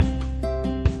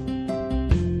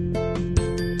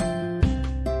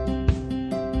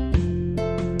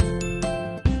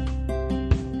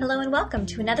welcome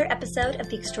to another episode of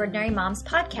the Extraordinary Moms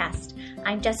Podcast.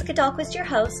 I'm Jessica Dahlquist, your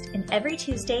host, and every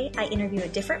Tuesday I interview a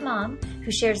different mom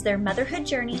who shares their motherhood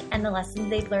journey and the lessons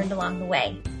they've learned along the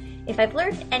way. If I've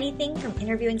learned anything from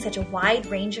interviewing such a wide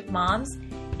range of moms,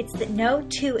 it's that no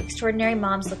two extraordinary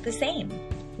moms look the same.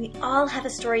 We all have a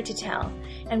story to tell,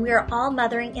 and we are all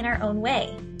mothering in our own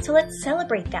way. So let's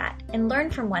celebrate that and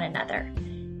learn from one another.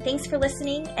 Thanks for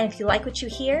listening, and if you like what you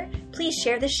hear, please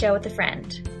share the show with a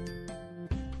friend.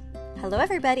 Hello,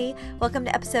 everybody. Welcome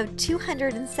to episode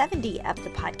 270 of the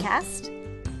podcast.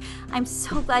 I'm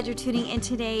so glad you're tuning in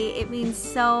today. It means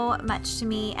so much to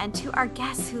me and to our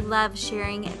guests who love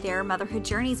sharing their motherhood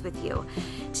journeys with you.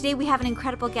 Today we have an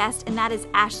incredible guest, and that is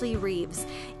Ashley Reeves.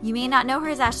 You may not know her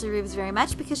as Ashley Reeves very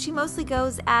much because she mostly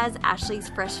goes as Ashley's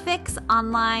Fresh Fix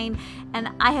online, and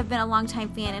I have been a longtime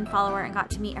fan and follower and got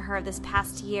to meet her this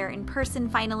past year in person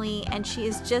finally, and she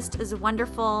is just as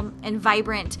wonderful and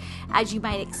vibrant as you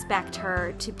might expect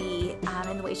her to be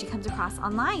in the way she comes across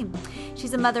online.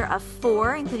 She's a mother of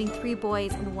 4, including 3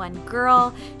 boys and 1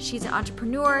 girl. She's an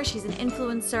entrepreneur. She's an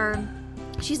influencer.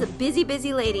 She's a busy,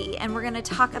 busy lady, and we're going to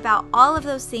talk about all of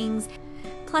those things,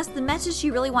 plus the message she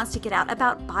really wants to get out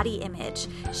about body image.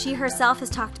 She herself has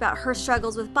talked about her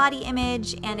struggles with body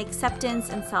image and acceptance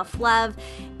and self-love,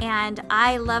 and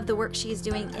I love the work she is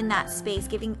doing in that space,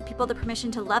 giving people the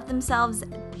permission to love themselves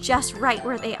just right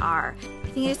where they are. I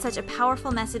think it is such a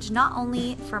powerful message, not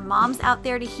only for moms out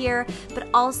there to hear, but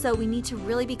also we need to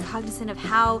really be cognizant of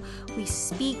how we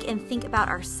speak and think about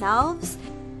ourselves.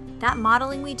 That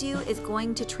modeling we do is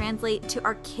going to translate to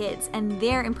our kids and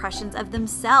their impressions of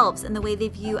themselves and the way they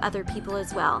view other people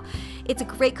as well. It's a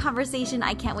great conversation.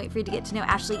 I can't wait for you to get to know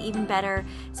Ashley even better.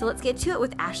 So let's get to it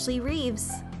with Ashley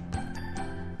Reeves.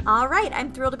 All right,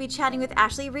 I'm thrilled to be chatting with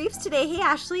Ashley Reeves today. Hey,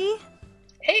 Ashley.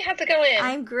 Hey, how's it going?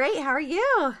 I'm great. How are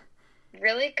you?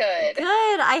 Really good.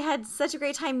 Good. I had such a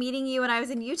great time meeting you when I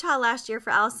was in Utah last year for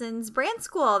Allison's brand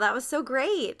school. That was so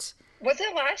great. Was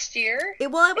it last year? It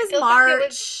was March. Like it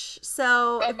was...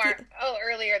 So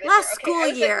earlier this last year. School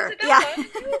okay. year. Yeah.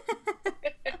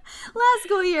 Last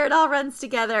school year. It all runs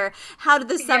together. How did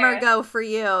the summer go for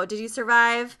you? Did you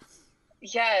survive?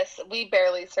 Yes, we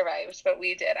barely survived, but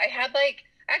we did. I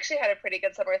actually had a pretty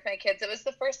good summer with my kids. It was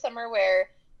the first summer where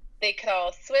they could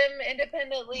all swim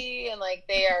independently and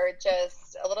they are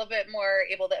just a little bit more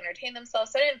able to entertain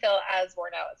themselves. So I didn't feel as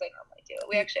worn out as I normally do.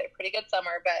 We actually had a pretty good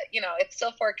summer, but it's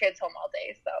still 4 kids home all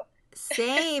day. So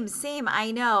same. I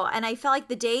know. And I felt like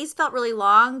the days felt really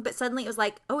long, but suddenly it was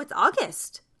like, oh, it's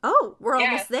August. Oh, we're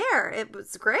almost there. It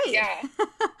was great. Yeah.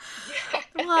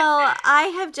 Well,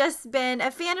 I have just been a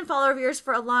fan and follower of yours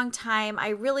for a long time. I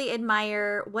really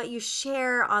admire what you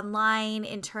share online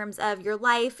in terms of your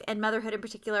life and motherhood in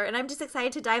particular. And I'm just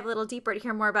excited to dive a little deeper to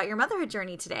hear more about your motherhood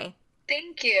journey today.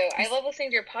 Thank you. I love listening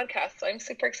to your podcast, so I'm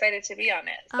super excited to be on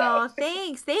it. So. Oh,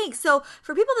 thanks. So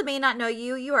for people that may not know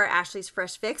you, you are Ashley's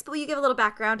Fresh Fix, but will you give a little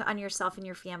background on yourself and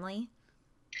your family?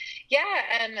 Yeah,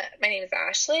 my name is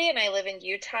Ashley, and I live in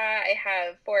Utah. I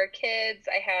have 4 kids.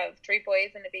 I have 3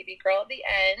 boys and a baby girl at the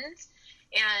end.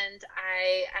 And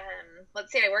I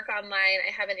work online.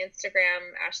 I have an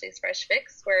Instagram, Ashley's Fresh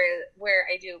Fix, where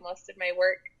I do most of my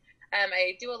work.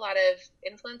 I do a lot of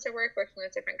influencer work, working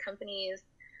with different companies.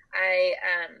 I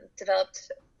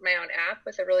developed my own app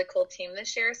with a really cool team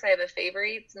this year. So I have a Favor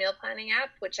Eats meal planning app,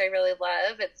 which I really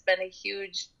love. It's been a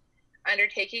huge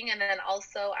undertaking. And then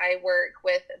also I work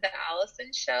with the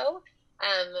Allison Show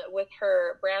with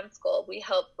her brand school. We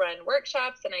help run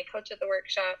workshops, and I coach at the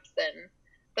workshops, and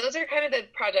those are kind of the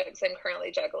projects I'm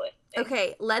currently juggling.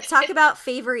 Okay, let's talk about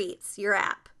Favor Eats, your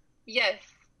app. Yes.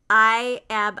 I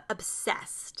am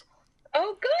obsessed.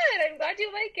 Oh, good. I'm glad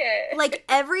you like it. Like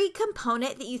every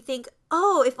component that you think,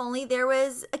 oh, if only there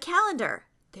was a calendar.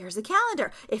 There's a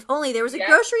calendar. If only there was a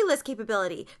grocery list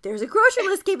capability. There's a grocery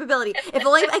list capability. If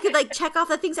only I could check off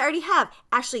the things I already have.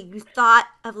 Ashley, you thought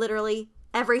of literally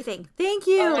everything. Thank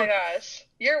you. Oh my gosh.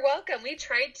 You're welcome. We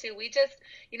tried to. We just,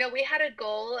 we had a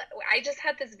goal. I just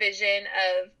had this vision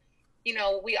of,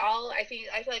 I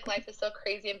feel like life is so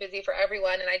crazy and busy for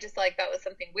everyone. And I just that was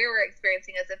something we were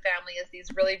experiencing as a family, is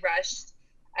these really rushed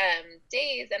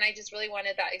days. And I just really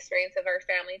wanted that experience of our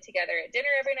family together at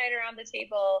dinner every night around the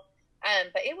table.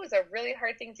 But it was a really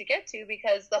hard thing to get to,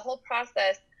 because the whole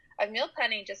process of meal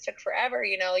planning just took forever.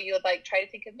 You would try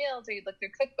to think of meals, or you'd look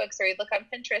through cookbooks, or you'd look on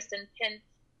Pinterest and pin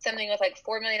something with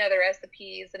 4 million other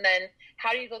recipes. And then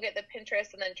how do you go get the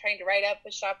Pinterest, and then trying to write up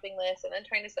a shopping list, and then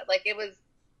trying to set, it was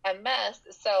a mess.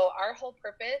 So our whole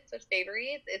purpose with Favor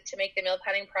Eats is to make the meal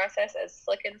planning process as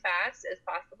slick and fast as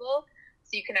possible, so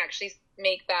you can actually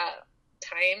make that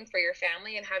time for your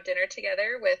family and have dinner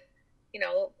together with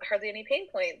hardly any pain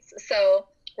points. So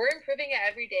we're improving it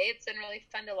every day. It's been really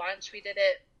fun to launch. We did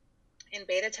it in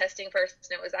beta testing first,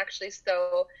 and it was actually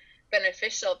so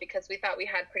beneficial because we thought we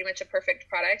had pretty much a perfect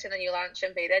product, and then you launch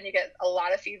in beta and you get a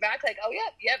lot of feedback like, oh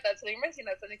yep, that's something you're missing,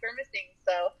 that's something we're missing.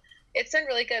 So it's been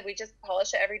really good. We just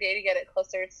polish it every day to get it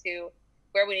closer to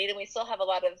where we need, and we still have a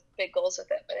lot of big goals with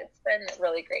it, but it's been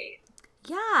really great.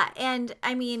 Yeah, and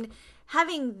I mean,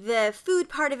 having the food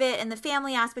part of it and the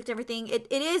family aspect of everything,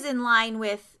 it is in line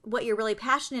with what you're really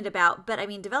passionate about. But I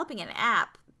mean, developing an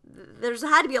app, there's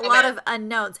had to be a lot of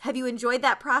unknowns. Have you enjoyed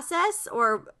that process,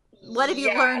 or what have you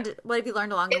learned? What have you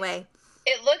learned along the way?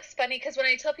 It looks funny because when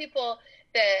I tell people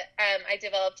that I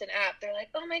developed an app, they're like,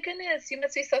 "Oh my goodness, you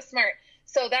must be so smart."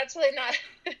 So that's really not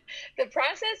the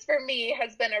process. For me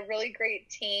has been a really great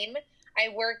team. I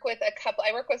work with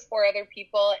 4 other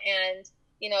people, and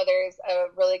there's a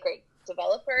really great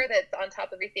developer that's on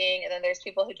top of everything, and then there's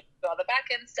people who do all the back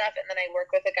end stuff, and then I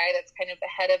work with a guy that's kind of the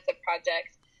head of the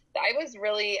project. So I was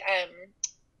really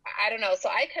I don't know. So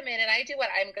I come in and I do what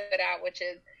I'm good at, which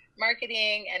is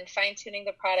marketing and fine-tuning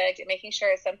the product and making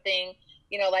sure it's something,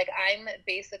 like I'm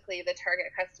basically the target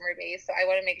customer base. So I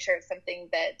want to make sure it's something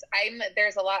that I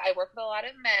work with a lot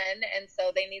of men, and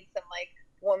so they need some like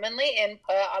womanly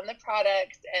input on the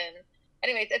product. And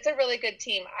anyways, it's a really good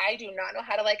team. I do not know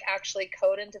how to like actually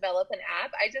code and develop an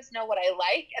app. I just know what I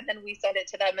like, and then we send it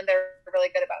to them, and they're really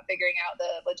good about figuring out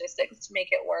the logistics to make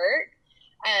it work.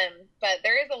 But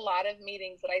there is a lot of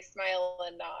meetings that I smile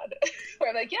and nod where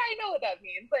I'm like, yeah, I know what that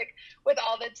means. Like with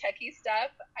all the techie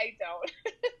stuff, I don't.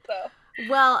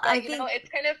 I think it's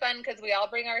kind of fun because we all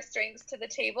bring our strengths to the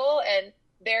table, and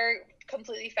they're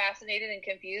completely fascinated and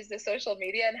confused with social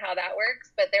media and how that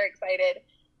works, but they're excited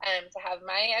to have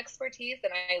my expertise,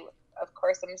 and I, of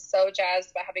course, I'm so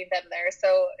jazzed about having them there.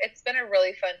 So it's been a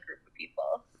really fun group of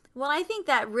people. Well, I think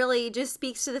that really just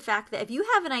speaks to the fact that if you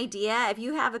have an idea, if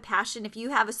you have a passion, if you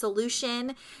have a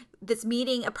solution that's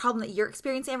meeting a problem that you're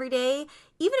experiencing every day,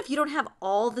 even if you don't have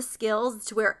all the skills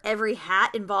to wear every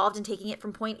hat involved in taking it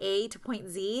from point A to point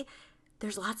Z,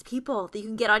 there's lots of people that you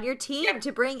can get on your team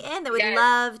to bring in that would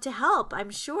love to help, I'm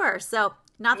sure. So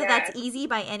not that that's easy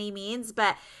by any means,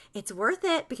 but it's worth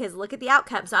it because look at the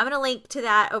outcome. So I'm going to link to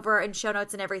that over in show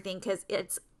notes and everything because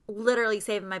it's literally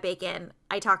saving my bacon.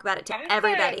 I talk about it to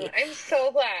everybody. I'm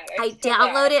so glad. I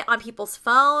download it on people's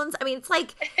phones. I mean, it's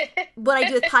like what I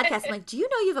do with podcasts. I'm like, do you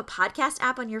know you have a podcast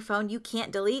app on your phone you can't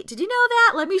delete? Did you know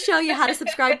that? Let me show you how to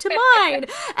subscribe to mine.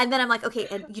 And then I'm like, okay,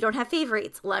 and you don't have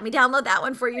favorites. Let me download that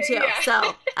one for you too. Yeah.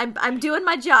 So I'm doing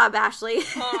my job, Ashley.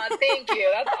 Oh, thank you.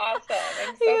 That's awesome.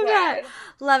 I'm so glad.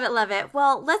 Love it, love it.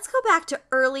 Well, let's go back to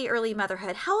early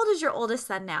motherhood. How old is your oldest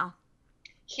son now?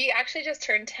 He actually just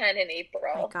turned 10 in April.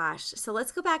 Oh my gosh. So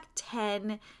let's go back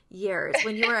 10 years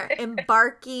when you were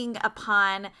embarking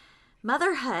upon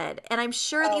motherhood. And I'm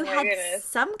sure that you had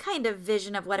some kind of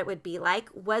vision of what it would be like.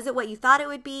 Was it what you thought it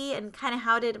would be? And kind of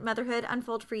how did motherhood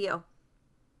unfold for you?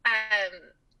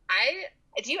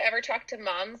 Do you ever talk to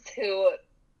moms who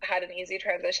had an easy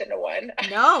transition to one?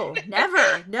 No, never.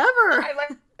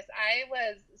 I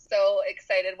was so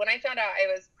excited when I found out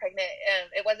I was pregnant.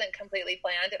 It wasn't completely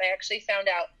planned, and I actually found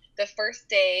out the first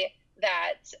day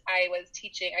that I was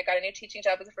teaching. I got a new teaching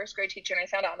job as a first grade teacher, and I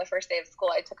found out on the first day of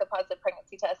school I took a positive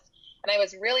pregnancy test, and I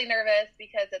was really nervous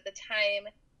because at the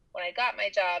time when I got my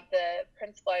job, the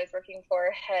principal I was working for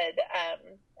had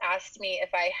asked me if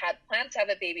I had plans to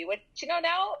have a baby, which,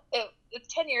 now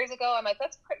it's 10 years ago. I'm like,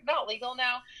 that's not legal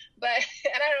now, but,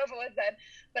 and I don't know if it was then,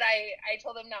 but I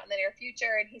told him not in the near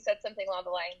future. And he said something along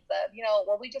the lines of,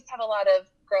 well, we just have a lot of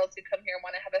girls who come here and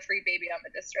want to have a free baby on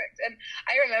the district. And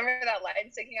I remember that line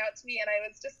sticking out to me, and I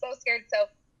was just so scared. So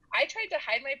I tried to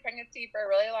hide my pregnancy for a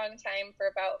really long time,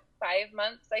 for about 5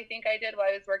 months, I think I did,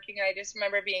 while I was working. And I just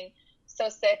remember being so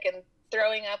sick and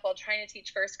throwing up while trying to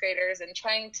teach first graders and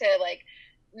trying to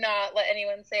not let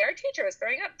anyone say our teacher was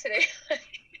throwing up today.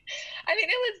 I mean,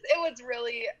 it was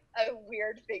really a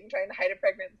weird thing trying to hide a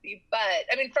pregnancy, but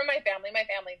I mean, from my family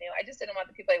knew. I just didn't want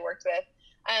the people I worked with.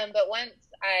 But once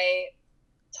I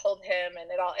told him and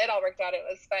it all worked out, it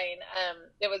was fine. I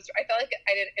felt like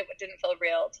it didn't feel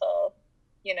real till,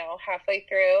 halfway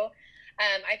through.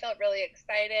 I felt really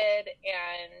excited,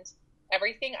 and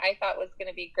everything I thought was going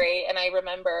to be great. And I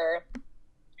remember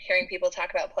hearing people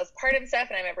talk about postpartum stuff,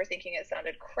 and I remember thinking it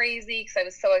sounded crazy because I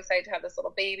was so excited to have this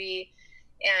little baby.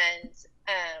 And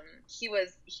he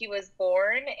was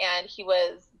born, and he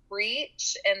was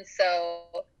breech, and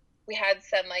so we had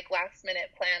some last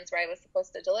minute plans where I was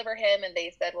supposed to deliver him, and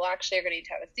they said, well, actually you're going to need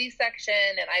to have a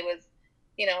C-section. And I was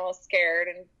scared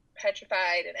and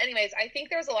petrified. And anyways, I think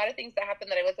there was a lot of things that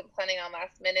happened that I wasn't planning on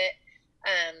last minute.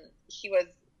 He was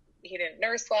he didn't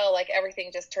nurse well. Like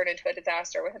everything just turned into a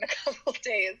disaster within a couple of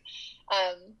days.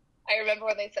 I remember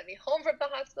when they sent me home from the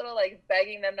hospital, like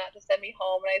begging them not to send me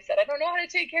home. And I said, I don't know how to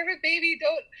take care of a baby.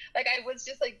 Don't, like, I was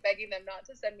just like begging them not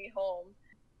to send me home.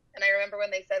 And I remember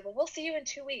when they said, well, we'll see you in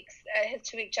 2 weeks at his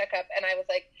 2-week checkup. And I was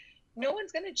like, no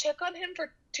one's going to check on him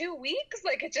for 2 weeks.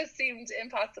 Like, it just seemed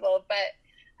impossible. But,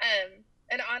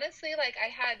 and honestly, like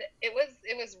it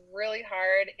was really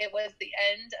hard. It was the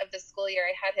end of the school year.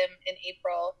 I had him in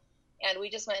April, and we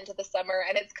just went into the summer,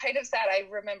 and it's kind of sad. I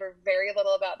remember very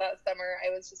little about that summer.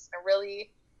 I was just in a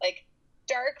really like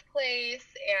dark place,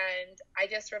 and I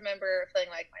just remember feeling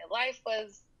like my life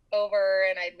was over,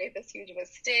 and I'd made this huge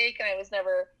mistake, and I was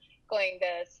never going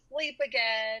to sleep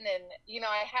again. And you know,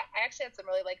 I actually had some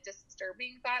really like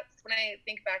disturbing thoughts when I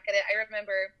think back at it. I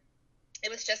remember it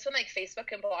was just when like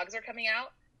Facebook and blogs were coming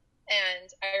out,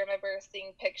 and I remember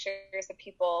seeing pictures of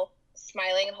people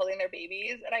smiling and holding their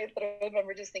babies, and I literally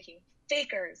remember just thinking,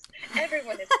 fakers,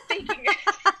 everyone is faking it.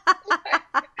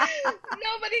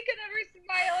 Nobody can ever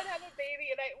smile and have a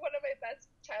baby. And one of my best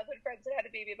childhood friends had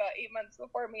a baby about 8 months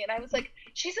before me, and I was like,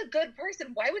 she's a good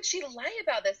person, why would she lie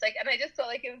about this? Like, and I just felt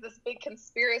like it was this big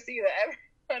conspiracy that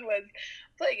everyone was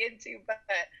playing into. But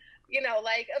you know,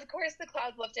 like, of course the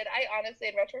clouds lifted. I honestly,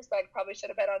 in retrospect, probably should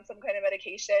have been on some kind of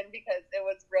medication because it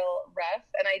was real rough,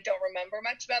 and I don't remember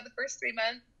much about the first 3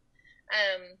 months.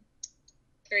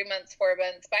 3 months, 4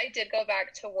 months, but I did go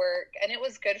back to work, and it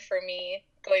was good for me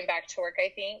going back to work,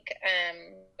 I think,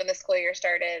 when the school year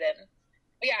started. And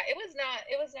yeah, it was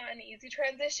not an easy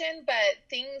transition, but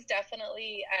things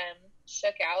definitely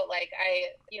shook out. Like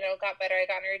I, you know, got better. I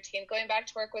got in a routine. Going back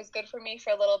to work was good for me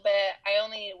for a little bit. I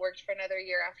only worked for another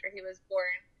year after he was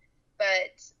born,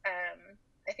 but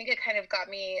I think it kind of got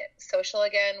me social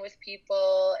again with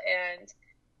people, and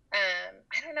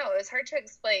I don't know, it was hard to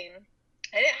explain.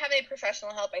 I didn't have any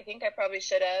professional help. I think I probably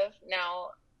should have.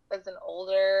 Now, as an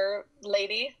older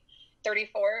lady,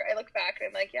 34, I look back and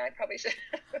I'm like, yeah, I probably should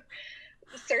have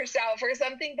searched out for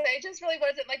something, but I just really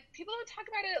wasn't, like, people don't talk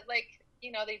about it like,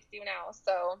 you know, they do now.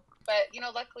 So, but, you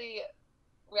know, luckily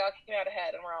we all came out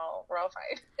ahead, and we're all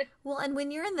fine. Well, and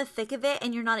when you're in the thick of it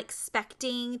and you're not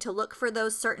expecting to look for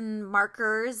those certain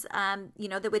markers, you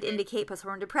know, that would indicate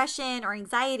postpartum depression or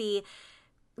anxiety,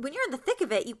 when you're in the thick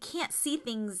of it, you can't see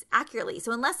things accurately.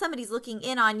 So unless somebody's looking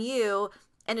in on you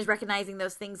and is recognizing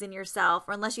those things in yourself,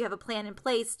 or unless you have a plan in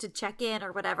place to check in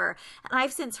or whatever. And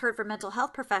I've since heard from mental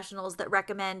health professionals that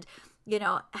recommend, you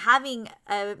know, having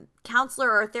a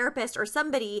counselor or a therapist or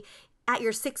somebody at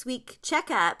your 6-week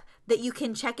checkup that you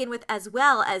can check in with, as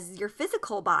well as your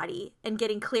physical body, and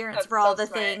getting clearance That's for all so the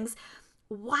smart. things.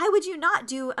 Why would you not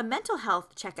do a mental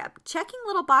health checkup? Checking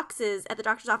little boxes at the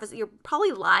doctor's office that you're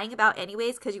probably lying about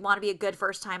anyways because you want to be a good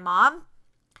first-time mom.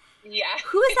 Yeah.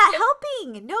 Who is that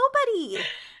helping? Nobody.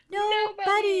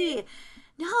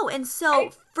 No. And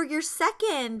so for your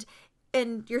second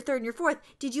and your third and your fourth,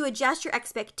 did you adjust your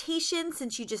expectations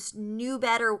since you just knew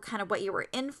better kind of what you were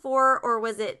in for, or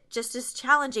was it just as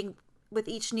challenging with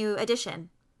each new addition?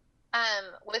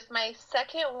 With my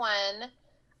second one,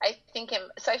 I think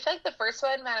so I feel like the first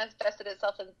one manifested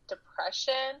itself in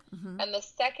depression, and the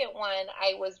second one,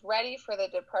 I was ready for the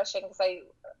depression because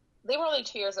they were only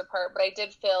 2 years apart, but I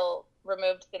did feel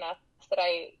removed enough that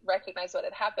I recognized what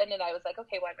had happened, and I was like,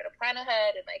 okay, well, I'm going to plan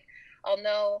ahead, and like, I'll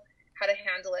know how to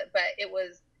handle it. But it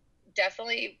was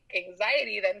definitely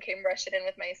anxiety then came rushing in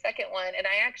with my second one, and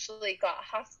I actually got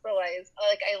hospitalized.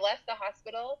 Like, I left the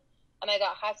hospital, and I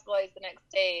got hospitalized the next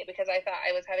day because I thought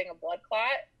I was having a blood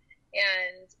clot.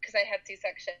 And because I had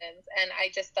C-sections, and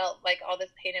I just felt like all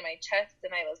this pain in my chest,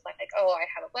 and I was like, oh, I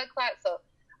have a blood clot. So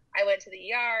I went to the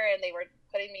ER, and they were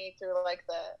putting me through like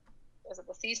the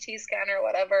CT scan or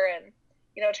whatever, and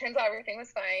you know, it turns out everything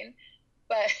was fine,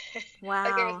 but Wow.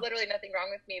 like there was literally nothing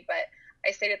wrong with me. But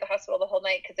I stayed at the hospital the whole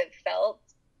night because it felt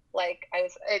like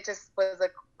it just was a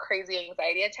crazy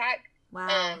anxiety attack.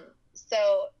 Wow.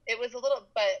 So it was a little,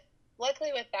 but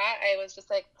luckily with that, I was just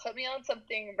like, put me on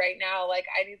something right now. Like,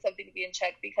 I need something to be in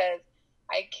check because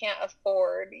I can't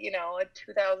afford, you know, a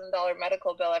 $2,000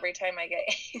 medical bill every time I get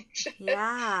anxious.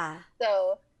 Yeah.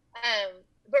 So,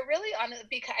 but really,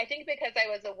 I think because I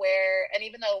was aware, and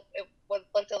even though it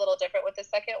looked a little different with the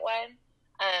second one,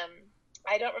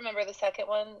 I don't remember the second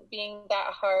one being that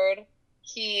hard.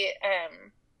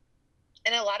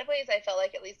 In a lot of ways, I felt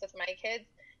like, at least with my kids,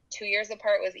 2 years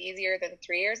apart was easier than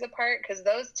 3 years apart, because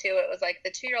those two, it was like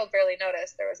the 2-year-old barely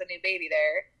noticed there was a new baby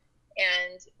there,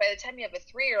 and by the time you have a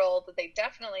 3-year-old, they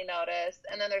definitely notice.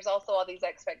 And then there's also all these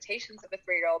expectations of a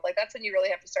 3-year-old. Like, that's when you really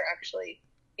have to start actually,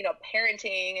 you know,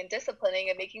 parenting and disciplining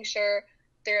and making sure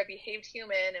they're a behaved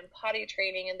human and potty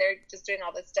training, and they're just doing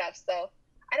all this stuff. So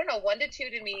I don't know, 1 to 2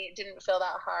 to me didn't feel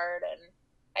that hard. And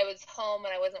I was home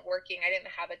and I wasn't working. I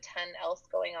didn't have a ton else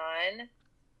going on.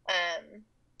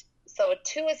 So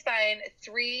 2 is fine.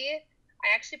 3,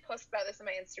 I actually posted about this in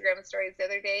my Instagram stories the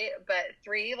other day, but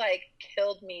 3 like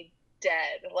killed me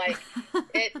dead. Like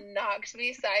it knocked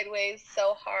me sideways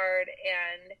so hard.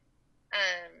 And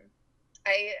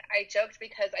I joked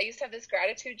because I used to have this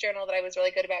gratitude journal that I was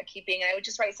really good about keeping. And I would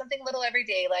just write something little every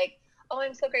day, like, oh,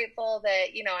 I'm so grateful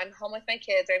that, you know, I'm home with my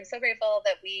kids, or I'm so grateful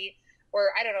that we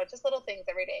were, I don't know, just little things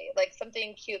every day, like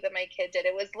something cute that my kid did.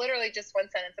 It was literally just 1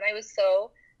 sentence, and I was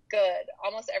so good.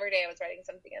 Almost every day I was writing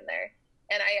something in there.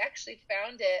 And I actually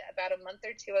found it about a month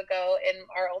or 2 ago in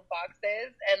our old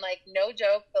boxes, and like, no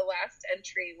joke, the last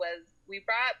entry was, we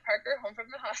brought Parker home from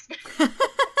the hospital.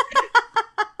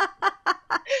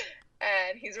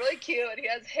 And he's really cute, and he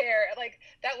has hair. And like,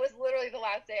 that was literally the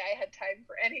last day I had time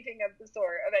for anything of the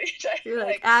sort of any type. You're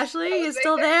like, Ashley, you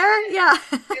still there? Yeah.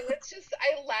 It was just,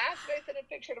 I laughed. I sent a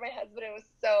picture to my husband. It was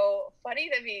so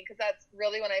funny to me, because that's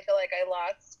really when I feel like I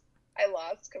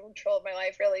lost control of my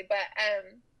life, really. But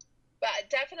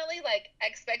definitely, like,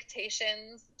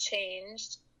 expectations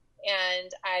changed,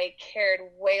 and I cared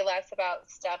way less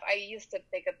about stuff. I used to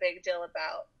make a big deal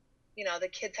about, you know, the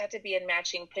kids had to be in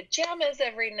matching pajamas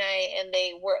every night, and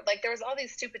they were like, there was all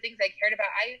these stupid things I cared about.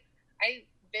 I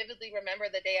vividly remember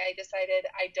the day I decided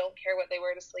I don't care what they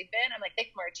wear to sleep in. I'm like, they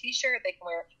can wear a t-shirt, they can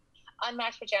wear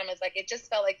unmatched pajamas. Like, it just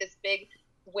felt like this big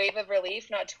wave of relief,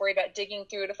 not to worry about digging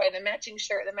through to find the matching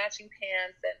shirt, the matching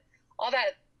pants, and all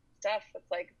that stuff.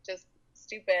 It's like just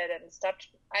stupid and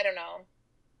stopped. I don't know.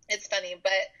 It's funny.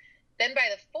 But then by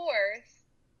the 4th,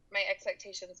 my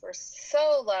expectations were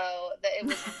so low that it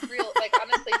was real. Like,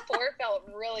 honestly, 4 felt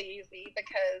really easy,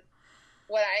 because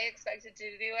what I expected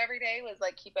to do every day was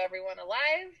like keep everyone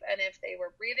alive. And if they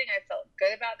were breathing, I felt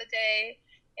good about the day.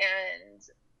 And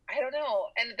I don't know.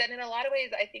 And then in a lot of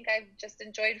ways, I think I've just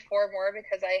enjoyed 4 more,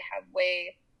 because I have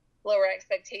way lower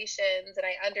expectations, and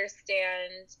I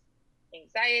understand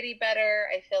anxiety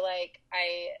better. I feel like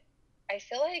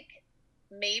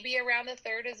maybe around the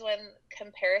 3rd is when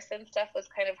comparison stuff was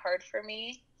kind of hard for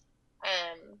me.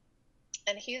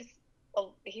 And he's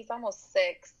almost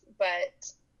 6,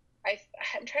 but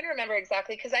I'm trying to remember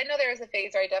exactly, because I know there was a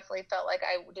phase where I definitely felt like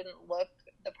I didn't look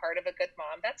the part of a good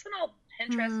mom. That's when all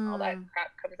Pinterest and all that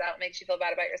crap comes out, makes you feel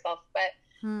bad about yourself. But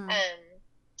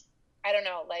I don't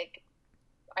know, like,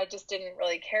 I just didn't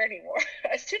really care anymore.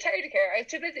 I was too tired to care. I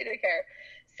was too busy to care.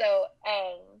 So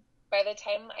by the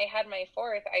time I had my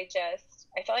 4th, I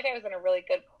felt like I was in a really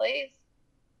good place,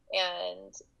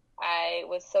 and I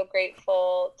was so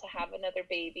grateful to have another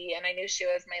baby, and I knew she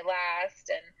was my last,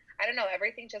 and I don't know,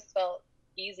 everything just felt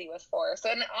easy with 4. So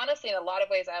honestly, in a lot of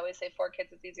ways, I always say 4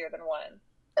 kids is easier than 1.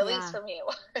 At least for me it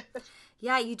was.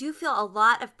 Yeah, you do feel a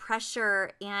lot of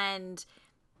pressure, and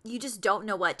you just don't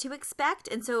know what to expect.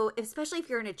 And so, especially if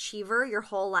you're an achiever your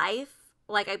whole life,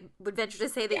 like I would venture to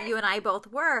say that you and I both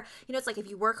were, you know, it's like, if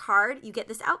you work hard, you get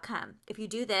this outcome. If you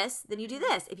do this, then you do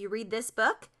this. If you read this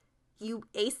book, you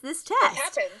ace this test. It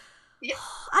happens. Yeah.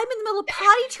 I'm in the middle of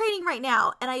potty training right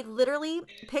now, and I literally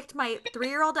picked my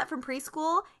 3-year-old up from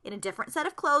preschool in a different set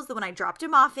of clothes than when I dropped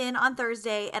him off in on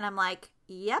Thursday, and I'm like,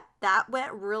 yep, that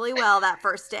went really well that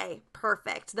first day.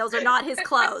 Perfect. Those are not his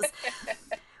clothes.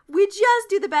 We just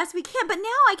do the best we can, but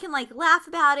now I can like laugh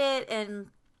about it, and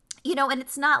you know, and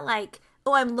it's not like,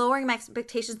 oh, I'm lowering my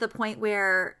expectations to the point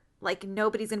where like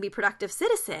nobody's going to be productive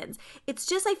citizens. It's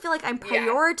just, I feel like I'm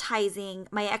prioritizing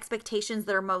my expectations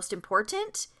that are most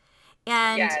important.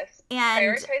 And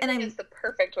prioritizing is the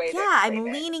perfect way. I'm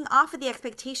leaning off of the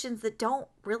expectations that don't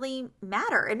really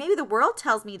matter. And maybe the world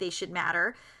tells me they should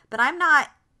matter, but I'm not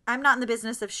in the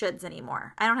business of shoulds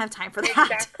anymore. I don't have time for that.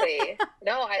 Exactly.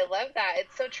 No, I love that.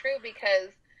 It's so true, because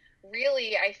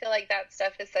really, I feel like that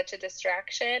stuff is such a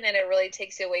distraction, and it really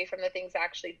takes you away from the things that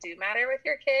actually do matter with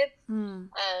your kids. And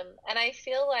I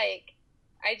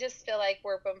just feel like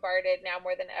we're bombarded now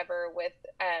more than ever with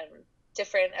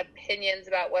different opinions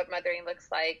about what mothering looks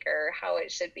like or how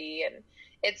it should be. And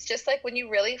it's just like, when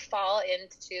you really fall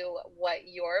into what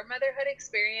your motherhood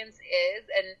experience is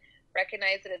and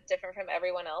recognize that it's different from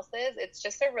everyone else's, it's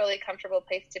just a really comfortable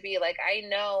place to be. Like, I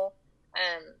know,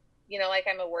 you know, like,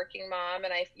 I'm a working mom,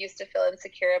 and I used to feel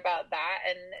insecure about that,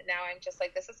 and now I'm just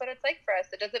like, this is what it's like for us.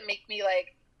 It doesn't make me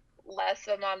like less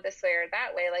of a mom this way or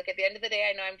that way. Like, at the end of the day,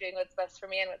 I know I'm doing what's best for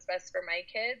me and what's best for my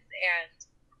kids, and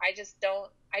I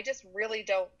just really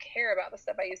don't care about the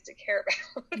stuff I used to care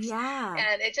about. Yeah.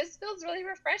 And it just feels really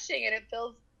refreshing, and it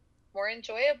feels more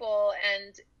enjoyable.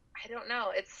 And I don't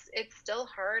know, it's still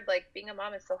hard. Like, being a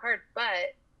mom is so hard,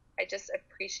 but I just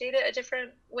appreciate it a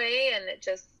different way. And it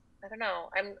just, I don't know.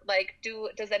 I'm like,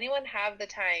 does anyone have the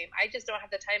time? I just don't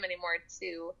have the time anymore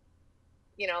to,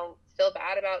 feel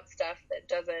bad about stuff that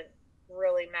doesn't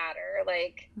really matter.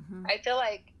 Like, I feel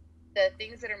like the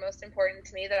things that are most important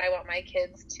to me that I want my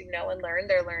kids to know and learn,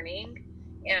 they're learning.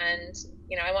 And,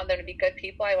 I want them to be good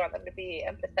people. I want them to be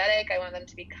empathetic. I want them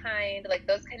to be kind. Like,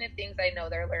 those kind of things I know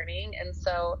they're learning. And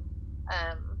so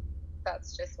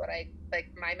that's just what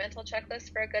my mental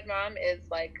checklist for a good mom is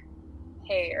like,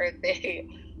 hey, are they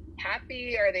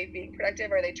happy? Are they being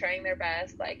productive? Are they trying their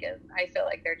best? Like, and I feel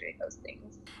like they're doing those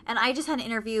things. And I just had an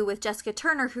interview with Jessica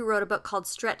Turner, who wrote a book called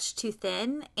Stretched Too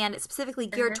Thin, and it's specifically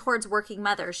geared towards working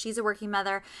mothers. She's a working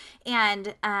mother.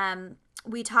 And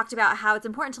we talked about how it's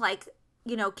important to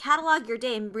catalog your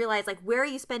day and realize where are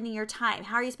you spending your time?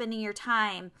 How are you spending your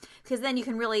time? Because then you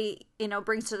can really,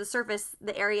 bring to the surface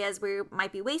the areas where you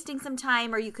might be wasting some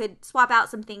time, or you could swap out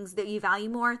some things that you value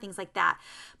more, things like that.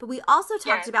 But we also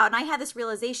talked about, and I had this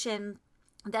realization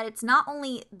that it's not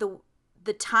only the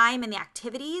time and the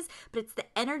activities, but it's the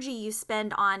energy you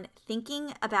spend on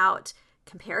thinking about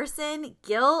comparison,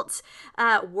 guilt,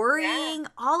 worrying,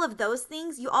 all of those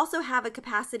things. You also have a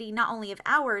capacity not only of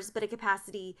hours, but a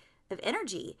capacity of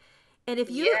energy. And if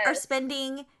you are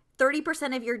spending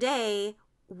 30% of your day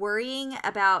worrying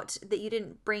about that you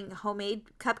didn't bring homemade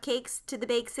cupcakes to the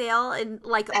bake sale and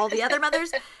like all the other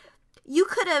mothers, you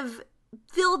could have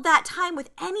filled that time with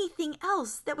anything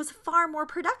else that was far more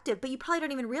productive, but you probably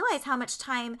don't even realize how much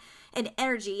time and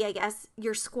energy, I guess,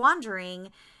 you're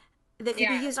squandering that could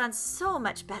be used on so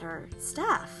much better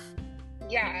stuff.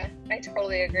 Yeah, I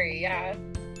totally agree. Yeah.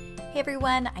 Hey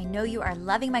everyone, I know you are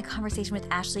loving my conversation with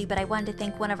Ashley, but I wanted to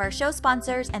thank one of our show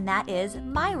sponsors, and that is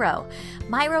Myro.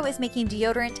 Myro is making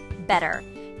deodorant better.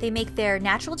 They make their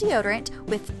natural deodorant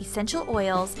with essential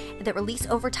oils that release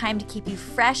over time to keep you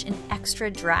fresh and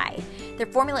extra dry. Their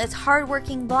formula is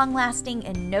hardworking, long-lasting,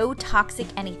 and no toxic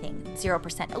anything.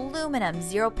 0% aluminum,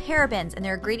 0 parabens, and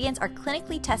their ingredients are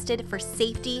clinically tested for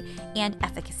safety and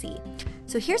efficacy.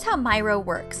 So here's how Myro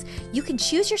works. You can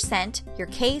choose your scent, your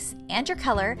case, and your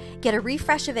color, get a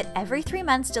refresh of it every 3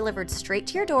 months delivered straight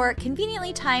to your door,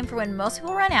 conveniently timed for when most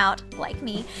people run out, like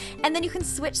me, and then you can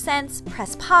switch scents,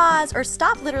 press pause, or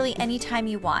stop literally anytime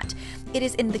you want. It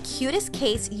is in the cutest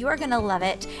case, you are going to love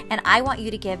it, and I want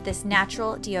you to give this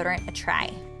natural deodorant a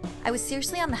try. I was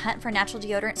seriously on the hunt for natural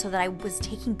deodorant so that I was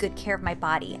taking good care of my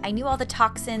body. I knew all the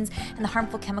toxins and the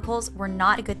harmful chemicals were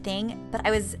not a good thing, but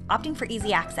I was opting for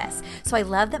easy access. So I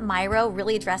love that Myro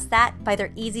really addressed that by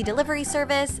their easy delivery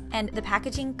service, and the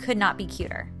packaging could not be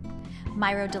cuter.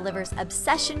 Myro delivers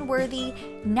obsession-worthy,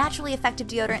 naturally effective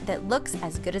deodorant that looks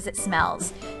as good as it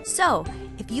smells. So,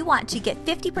 if you want to get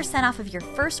 50% off of your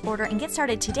first order and get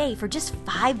started today for just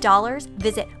 $5,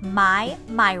 visit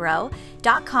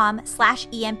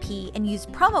mymyro.com/EMP and use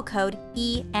promo code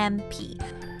EMP.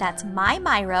 That's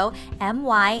mymyro,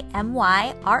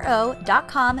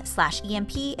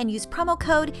 mymyro.com/EMP and use promo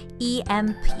code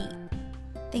EMP.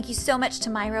 Thank you so much to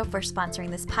Myro for sponsoring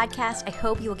this podcast. I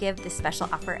hope you will give this special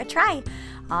offer a try.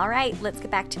 All right, let's get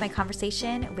back to my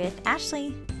conversation with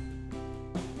Ashley.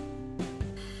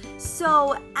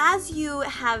 So as you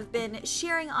have been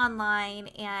sharing online,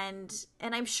 and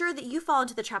I'm sure that you fall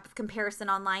into the trap of comparison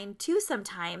online too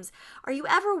sometimes, are you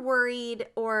ever worried,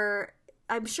 or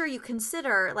I'm sure you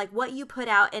consider what you put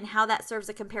out and how that serves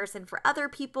a comparison for other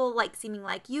people, seeming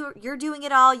like you're doing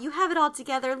it all, you have it all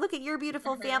together, look at your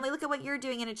beautiful family, look at what you're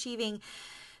doing and achieving.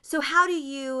 So how do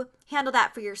you handle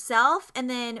that for yourself? And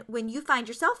then when you find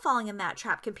yourself falling in that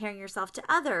trap, comparing yourself to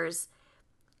others,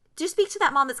 just speak to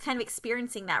that mom that's kind of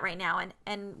experiencing that right now.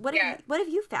 And what have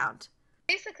you found?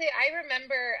 Basically, I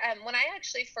remember when I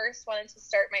actually first wanted to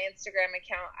start my Instagram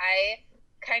account, I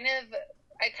kind of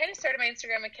started my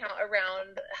Instagram account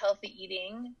around healthy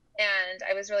eating, and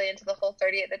I was really into the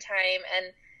Whole30 at the time.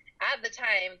 And at the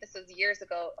time, this was years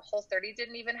ago, Whole30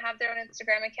 didn't even have their own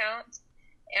Instagram account.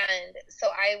 And so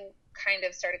I kind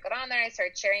of started going on there. I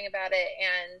started sharing about it.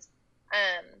 And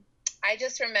I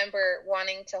just remember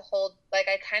wanting to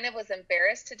I kind of was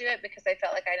embarrassed to do it because I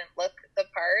felt like I didn't look the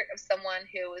part of someone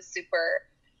who was super,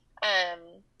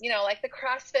 like the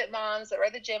CrossFit moms that were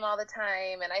at the gym all the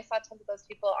time. And I saw tons of those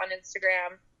people on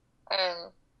Instagram.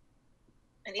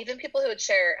 And even people who would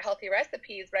share healthy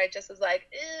recipes, but I just was like,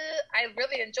 I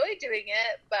really enjoy doing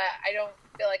it, but I don't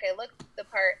feel like I look the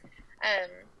part.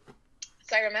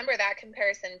 So I remember that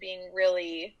comparison being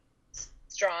really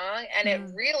strong, and it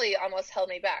really almost held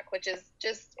me back, which is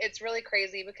it's really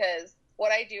crazy because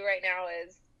what I do right now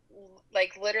is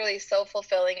literally so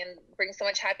fulfilling and brings so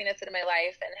much happiness into my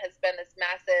life and has been this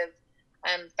massive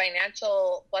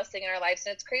financial blessing in our lives.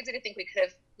 And it's crazy to think we could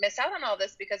have missed out on all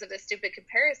this because of this stupid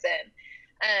comparison.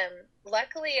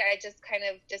 Luckily, I just kind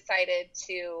of decided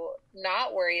to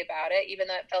not worry about it, even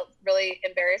though it felt really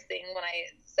embarrassing when I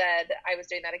said I was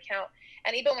doing that account.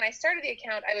 And even when I started the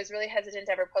account, I was really hesitant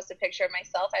to ever post a picture of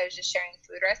myself. I was just sharing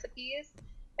food recipes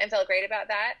and felt great about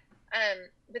that.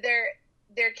 But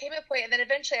there came a point, and then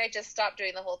eventually I just stopped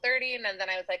doing the Whole30, and then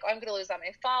I was like, oh, I'm going to lose all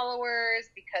my followers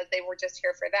because they were just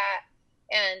here for that.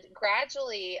 And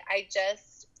gradually, I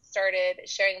just started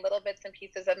sharing little bits and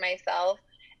pieces of myself.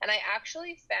 And I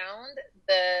actually found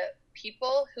the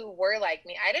people who were like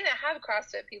me. I didn't have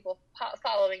CrossFit people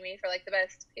following me for like the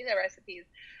best pizza recipes.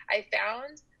 I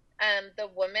found the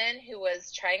woman who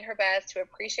was trying her best, who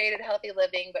appreciated healthy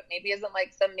living, but maybe isn't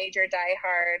like some major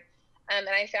diehard. And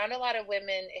I found a lot of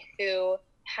women who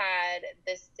had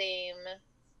the same,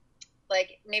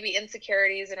 like maybe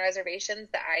insecurities and reservations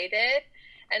that I did.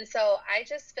 And so I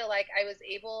just feel like I was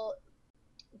able,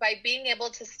 by being able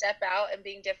to step out and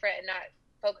being different and not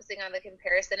focusing on the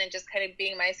comparison and just kind of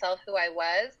being myself, who I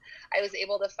was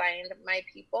able to find my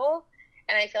people.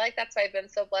 And I feel like that's why I've been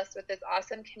so blessed with this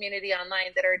awesome community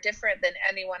online that are different than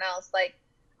anyone else. Like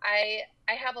I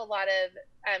have a lot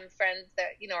of friends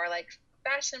that, you know, are like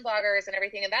fashion bloggers and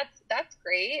everything. And that's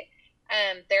great.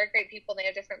 They're great people and they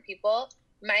have different people.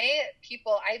 My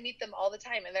people, I meet them all the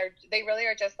time and they really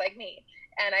are just like me.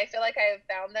 And I feel like I have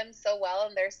found them so well,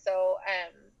 and they're so,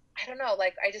 I don't know,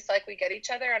 like, I just feel like we get each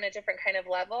other on a different kind of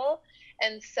level.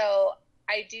 And so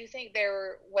I do think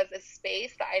there was a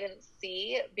space that I didn't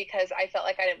see because I felt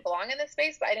like I didn't belong in this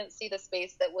space, but I didn't see the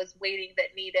space that was waiting,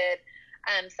 that needed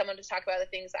someone to talk about the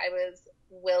things I was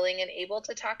willing and able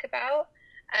to talk about.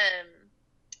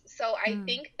 So I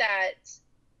think that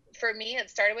for me, it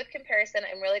started with comparison.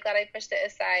 I'm really glad I pushed it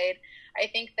aside. I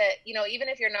think that, you know, even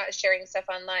if you're not sharing stuff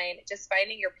online, just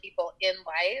finding your people in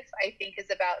life, I think, is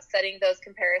about setting those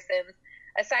comparisons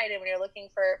aside. And when you're looking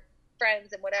for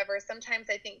friends and whatever, sometimes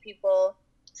I think people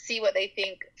see what they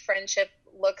think friendship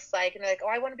looks like and they're like, oh,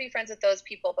 I want to be friends with those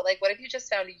people. But like, what if you just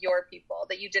found your people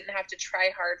that you didn't have to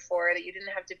try hard for, that you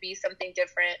didn't have to be something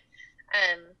different?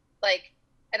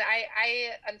 And I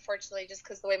unfortunately, just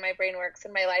because the way my brain works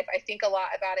in my life, I think a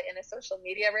lot about it in a social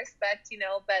media respect, you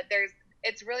know, but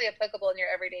it's really applicable in your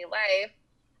everyday life.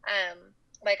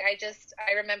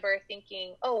 I remember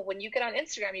thinking, oh, when you get on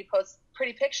Instagram, you post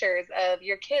pretty pictures of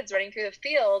your kids running through the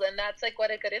field, and that's like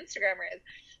what a good Instagrammer is.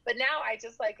 But now I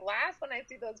just like laugh when I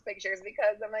see those pictures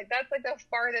because I'm like, that's like the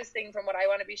farthest thing from what I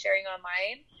want to be sharing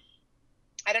online.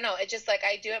 I don't know. It's just like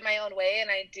I do it my own way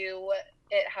and I do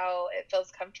it how it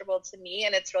feels comfortable to me.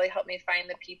 And it's really helped me find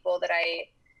the people that I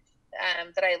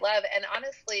love. And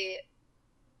honestly,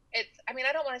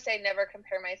 I don't want to say never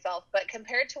compare myself, but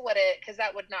compared to because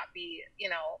that would not be, you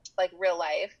know, like real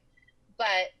life.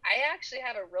 But I actually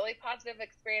have a really positive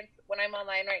experience when I'm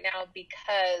online right now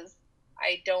because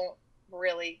I don't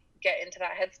really get into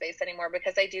that headspace anymore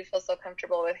because I do feel so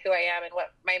comfortable with who I am and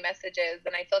what my message is.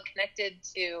 And I feel connected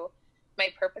to my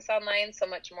purpose online so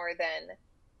much more than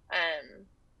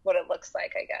what it looks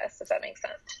like, I guess, if that makes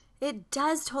sense. It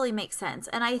does totally make sense.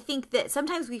 And I think that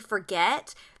sometimes we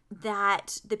forget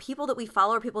that the people that we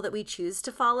follow are people that we choose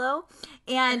to follow.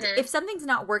 And if something's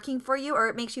not working for you or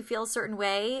it makes you feel a certain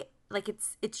way, like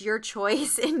it's your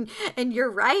choice and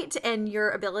your right and your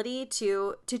ability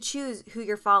to choose who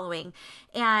you're following.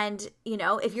 And, you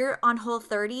know, if you're on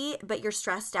Whole30, but you're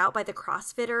stressed out by the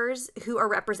CrossFitters who are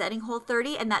representing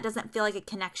Whole30 and that doesn't feel like a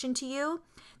connection to you,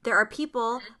 there are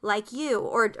people like you,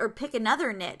 or pick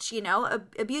another niche, you know,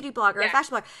 a beauty blogger, a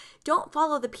fashion blogger. Don't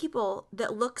follow the people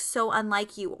that look so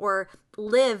unlike you or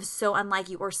live so unlike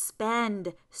you or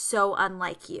spend so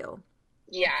unlike you.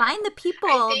 Yeah. Find the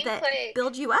people that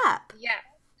build you up. Yeah.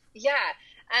 Yeah.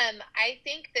 I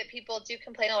think that people do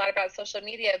complain a lot about social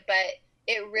media, but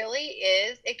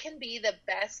it can be the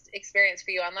best experience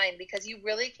for you online because you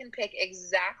really can pick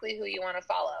exactly who you want to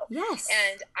follow. Yes.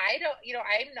 And I know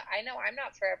I'm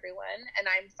not for everyone, and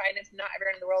I'm fine if not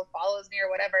everyone in the world follows me or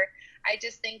whatever. I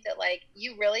just think that like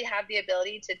you really have the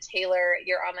ability to tailor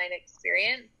your online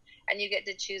experience, and you get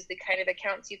to choose the kind of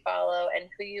accounts you follow and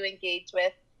who you engage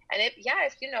with. And if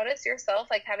you notice yourself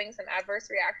like having some adverse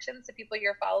reactions to people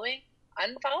you're following,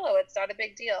 unfollow. It's not a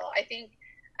big deal. I think,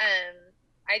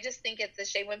 I just think it's a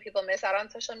shame when people miss out on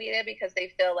social media because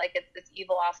they feel like it's this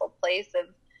evil, awful place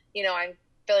of, you know, I'm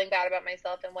feeling bad about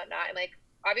myself and whatnot. And like,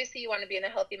 obviously you want to be in a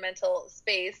healthy mental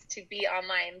space to be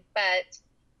online, but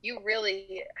you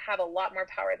really have a lot more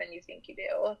power than you think you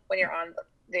do when you're on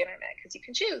the internet because you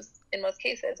can choose in most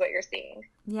cases what you're seeing.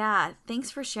 Yeah. Thanks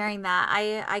for sharing that.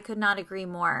 I could not agree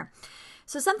more.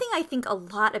 So something I think a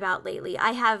lot about lately,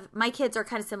 my kids are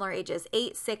kind of similar ages,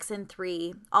 8, 6, and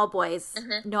 3, all boys.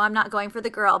 Mm-hmm. No, I'm not going for the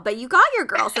girl, but you got your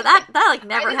girl, so that like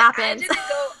never happens.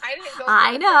 I didn't go.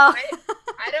 I know.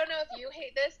 I don't know if you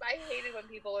hate this, but I hated when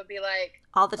people would be like,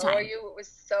 all the time. "Oh, you was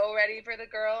so ready for the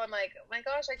girl." I'm like, "Oh my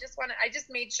gosh, I just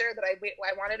made sure that I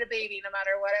wanted a baby no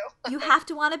matter what it was." You have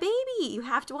to want a baby. You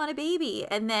have to want a baby.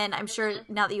 And then I'm sure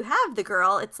now that you have the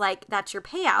girl, it's like that's your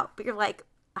payout. But you're like,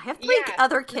 I have 3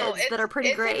 other kids that are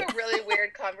pretty great. It's like a really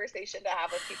weird conversation to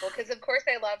have with people because, of course,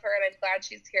 I love her and I'm glad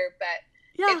she's here, but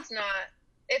it's not.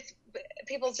 It's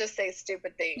people just say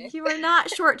stupid things. You are not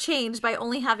shortchanged by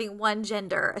only having one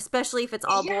gender, especially if it's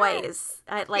all boys.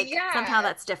 Somehow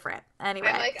that's different. Anyway,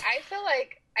 I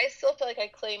still feel like I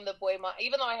claim the boy mom,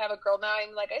 even though I have a girl now.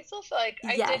 I'm like, I still feel like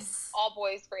I did all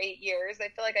boys for 8 years. I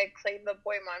feel like I claim the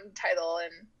boy mom title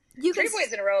and. 3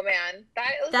 boys in a row, man.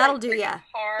 That'll do ya.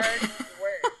 Hard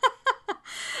work.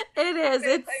 It is.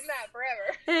 It's like that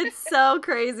forever. It's so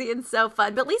crazy and so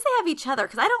fun. But at least they have each other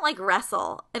because I don't like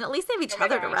wrestle, and at least they have each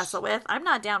other to wrestle with. I'm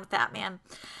not down with that, man.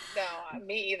 No,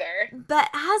 me either. But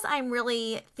as I'm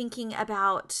really thinking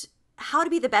about how to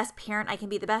be the best parent I can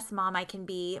be, the best mom I can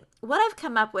be, what I've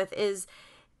come up with is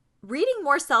reading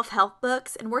more self-help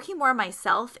books and working more on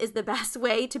myself is the best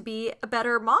way to be a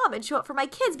better mom and show up for my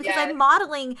kids because I'm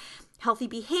modeling healthy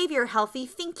behavior, healthy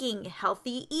thinking,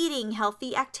 healthy eating,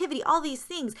 healthy activity, all these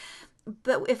things.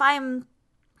 But if I'm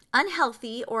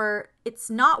unhealthy or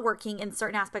it's not working in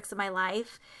certain aspects of my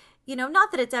life, not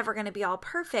that it's ever going to be all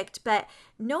perfect, but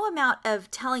no amount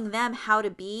of telling them how to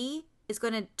be is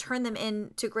going to turn them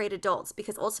into great adults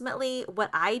because ultimately what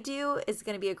I do is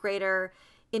going to be a greater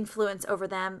influence over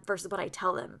them versus what I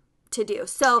tell them to do.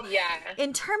 So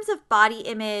in terms of body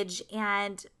image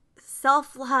and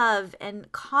self-love and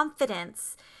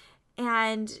confidence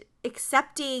and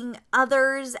accepting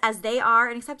others as they are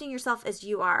and accepting yourself as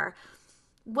you are,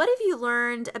 what have you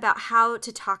learned about how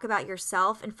to talk about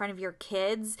yourself in front of your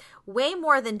kids? Way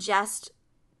more than just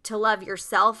to love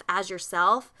yourself as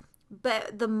yourself,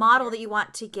 but the model that you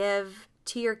want to give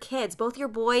to your kids, both your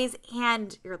boys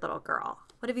and your little girl.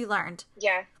 What have you learned?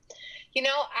 Yeah.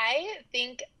 I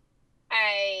think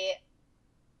I've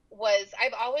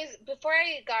always, before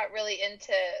I got really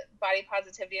into body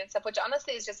positivity and stuff, which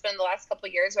honestly has just been the last couple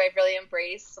of years where I've really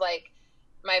embraced like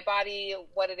my body,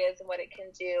 what it is and what it can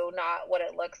do, not what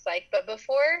it looks like. But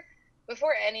before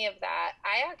any of that,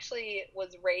 I actually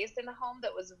was raised in a home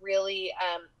that was really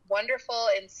wonderful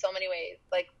in so many ways,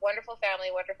 like wonderful family,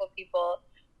 wonderful people,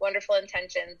 wonderful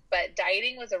intentions, but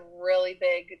dieting was a really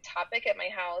big topic at my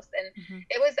house. And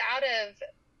it was out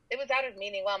of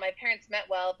meaning well. My parents meant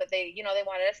well, but they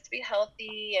wanted us to be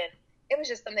healthy. And it was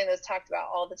just something that was talked about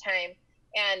all the time.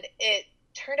 And it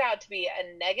turned out to be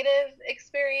a negative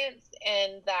experience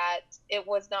in that it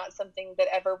was not something that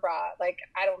ever brought,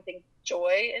 I don't think,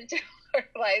 joy into our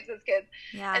lives as kids.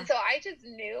 Yeah. And so I just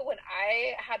knew when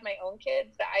I had my own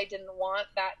kids that I didn't want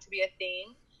that to be a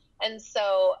thing. And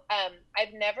so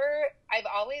I've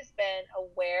always been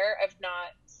aware of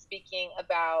not speaking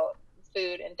about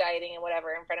food and dieting and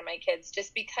whatever in front of my kids,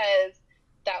 just because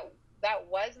that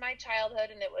was my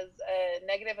childhood and it was a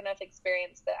negative enough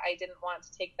experience that I didn't want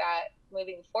to take that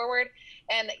moving forward.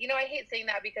 And, I hate saying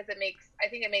that because I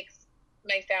think it makes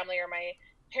my family or my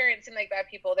parents seem like bad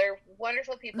people. They're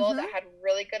wonderful people that had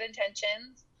really good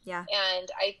intentions. Yeah. And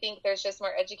I think there's just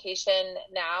more education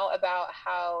now about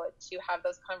how to have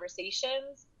those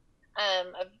conversations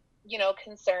of,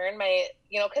 concern.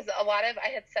 Because I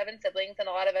had 7 siblings and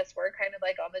a lot of us were kind of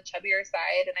like on the chubbier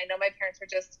side. And I know my parents were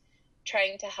just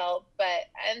trying to help,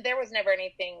 and there was never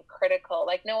anything critical.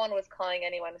 Like no one was calling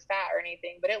anyone fat or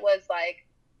anything, but it was like,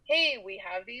 hey, we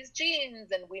have these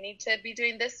genes and we need to be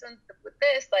doing this with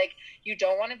this. Like, you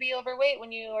don't want to be overweight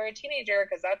when you are a teenager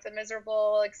because that's a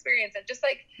miserable experience. And just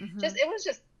it was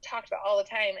just talked about all the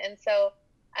time. And so,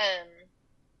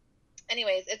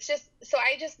 anyways, so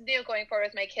I just knew going forward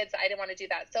with my kids, I didn't want to do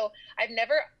that. So I've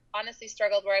never honestly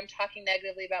struggled where I'm talking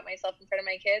negatively about myself in front of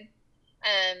my kids.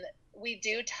 We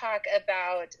do talk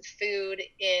about food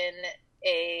in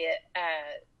a,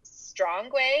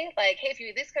 strong way, like, hey, if you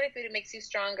eat this kind of food, it makes you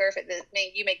stronger.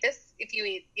 If you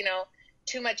eat,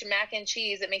 too much mac and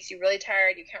cheese, it makes you really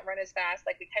tired. You can't run as fast.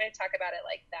 Like, we kind of talk about it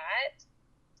like that.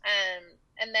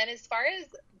 And then as far as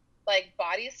like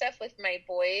body stuff with my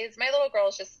boys, my little girl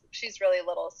she's really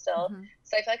little still.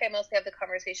 So I feel like I mostly have the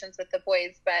conversations with the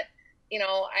boys, but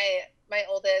my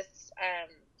oldest,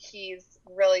 he's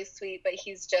really sweet, but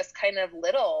he's just kind of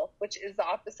little, which is the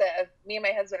opposite of me and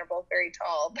my husband are both very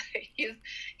tall, but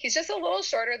he's just a little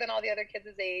shorter than all the other kids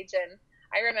his age. And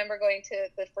I remember going to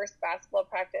the first basketball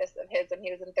practice of his when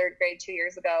he was in 3rd grade 2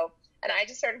 years ago. And I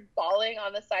just started bawling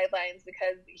on the sidelines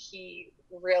because he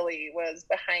really was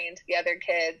behind the other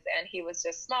kids, and he was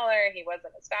just smaller. He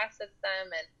wasn't as fast as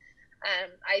them.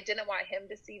 And I didn't want him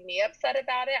to see me upset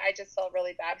about it. I just felt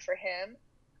really bad for him.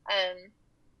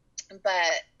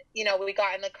 But, you know, we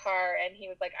got in the car and he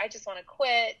was like, I just want to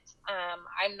quit.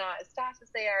 I'm not as fast as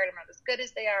they are, and I'm not as good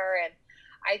as they are. And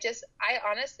I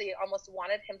honestly almost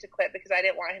wanted him to quit because I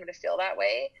didn't want him to feel that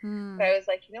way. But I was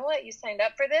like, you know what? You signed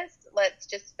up for this. Let's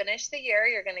just finish the year.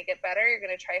 You're going to get better. You're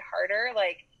going to try harder.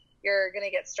 Like, you're going to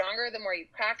get stronger the more you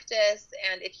practice.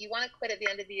 And if you want to quit at the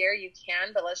end of the year, you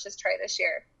can, but let's just try this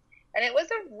year. And it was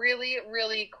a really,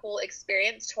 really cool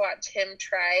experience to watch him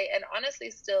try and honestly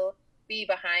still be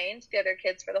behind the other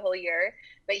kids for the whole year.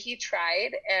 But he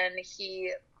tried, and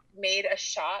he made a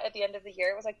shot at the end of the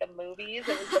year. It was like the movies.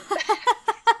 It was the best.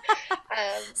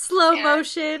 Slow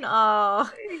motion.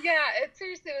 Oh, yeah, it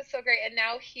seriously was so great. And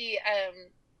now he,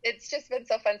 it's just been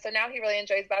so fun. So now he really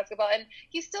enjoys basketball, and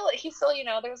he's still, you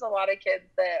know, there's a lot of kids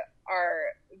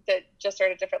that just are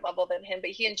at a different level than him,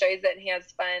 but he enjoys it and he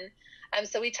has fun.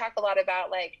 So we talk a lot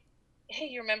about, like, hey,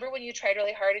 you remember when you tried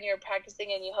really hard and you were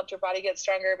practicing and you helped your body get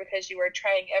stronger because you were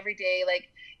trying every day? Like,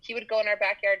 he would go in our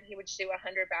backyard and he would do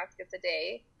 100 baskets a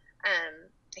day.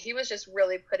 He was just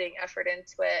really putting effort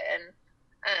into it. And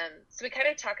so we kind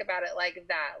of talk about it like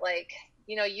that. Like,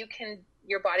 you know,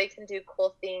 your body can do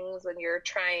cool things when you're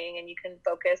trying, and you can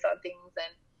focus on things.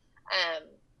 And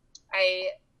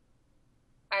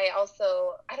I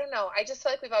also, I don't know, I just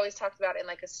feel like we've always talked about it in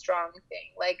like a strong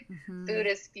thing. Like, food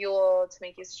is fuel to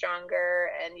make you stronger,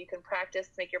 and you can practice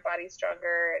to make your body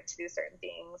stronger to do certain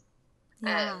things.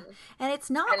 Yeah. And it's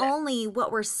not only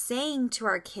what we're saying to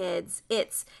our kids,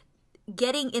 it's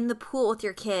getting in the pool with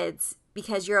your kids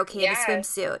because you're okay in a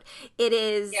swimsuit. It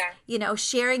is, you know,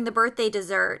 sharing the birthday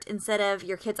dessert instead of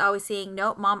your kids always saying,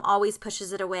 nope, mom always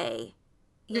pushes it away,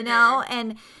 you know?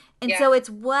 And so it's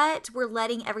what we're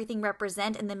letting everything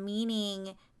represent and the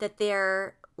meaning that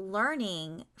they're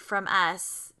learning from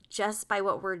us just by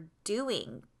what we're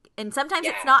doing. And sometimes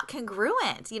it's not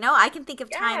congruent. You know, I can think of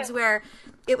times where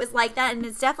it was like that, and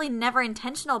it's definitely never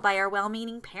intentional by our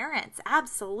well-meaning parents.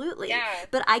 Absolutely. Yeah.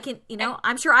 But I can, you know,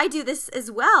 I'm sure I do this as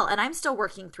well, and I'm still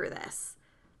working through this.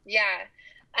 Yeah.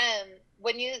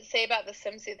 When you say about the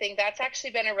swimsuit thing, that's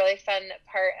actually been a really fun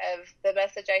part of the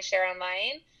message I share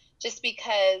online, just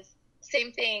because,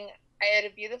 same thing, I had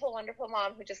a beautiful, wonderful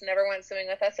mom who just never went swimming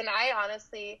with us, and I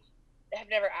honestly have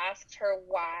never asked her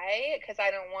why, because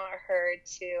I don't want her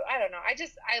to, I don't know.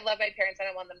 I love my parents. I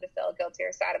don't want them to feel guilty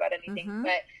or sad about anything.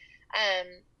 But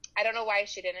I don't know why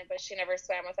she didn't, but she never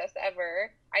swam with us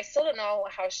ever. I still don't know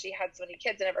how she had so many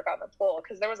kids and never got in the pool,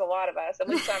 because there was a lot of us and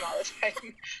we swam all the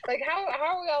time. Like, how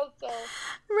are we all still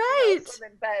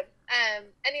swimming? But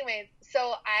anyways,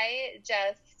 so I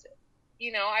just,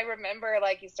 you know, I remember,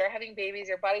 like, you start having babies,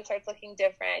 your body starts looking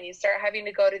different, and you start having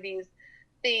to go to these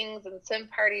things and swim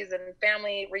parties and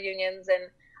family reunions, and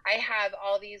I have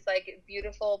all these like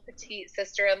beautiful petite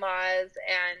sister-in-laws.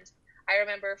 And I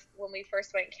remember when we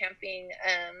first went camping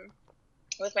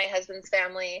with my husband's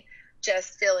family,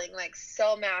 just feeling like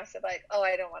so massive, like, oh,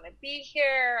 I don't want to be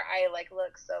here, I like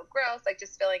look so gross, like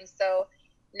just feeling so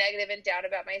negative and down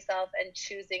about myself, and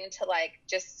choosing to like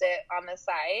just sit on the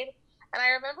side. And I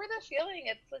remember the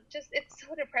feeling, it's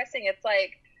so depressing. It's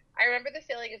like, I remember the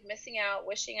feeling of missing out,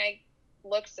 wishing I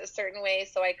looked a certain way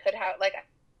so I could have, like,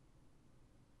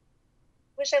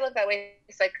 wish I looked that way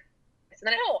so I could. And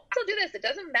then I'll still do this. It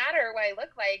doesn't matter what I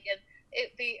look like. And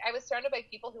I was surrounded by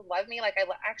people who love me. Like, I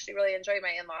actually really enjoy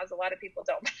my in-laws. A lot of people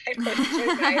don't. I really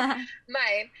enjoy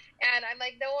mine. And I'm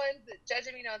like, no one's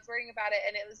judging me. No one's worrying about it.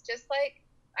 And it was just like,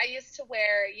 I used to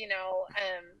wear, you know,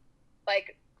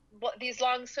 like these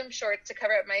long swim shorts to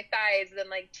cover up my thighs, and then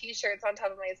like t-shirts on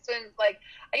top of my swim. Like,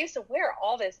 I used to wear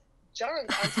all this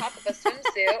junk on top of a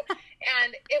swimsuit,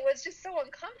 and it was just so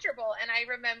uncomfortable. And I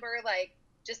remember like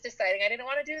just deciding I didn't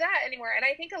want to do that anymore. And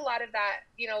I think a lot of that,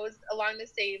 you know, was along the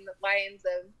same lines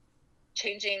of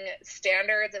changing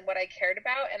standards and what I cared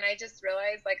about. And I just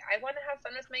realized, like, I want to have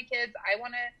fun with my kids. I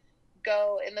want to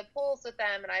go in the pools with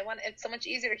them, and it's so much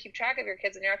easier to keep track of your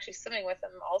kids when you're actually swimming with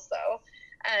them also.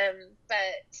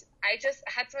 But I just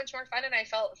had so much more fun, and I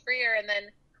felt freer. And then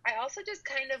I also just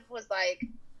kind of was like,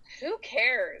 who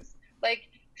cares? Like,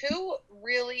 who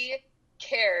really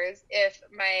cares if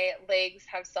my legs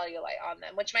have cellulite on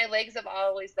them? Which my legs have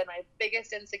always been my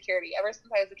biggest insecurity ever since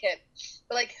I was a kid.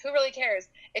 But, like, who really cares?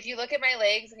 If you look at my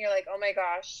legs and you're like, oh my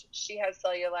gosh, she has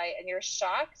cellulite, and you're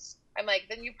shocked, I'm like,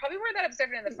 then you probably weren't that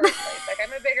observant in the first place. Like,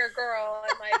 I'm a bigger girl.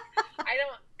 I'm like,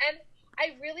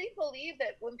 I really believe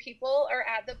that when people are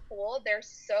at the pool, they're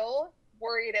so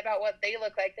worried about what they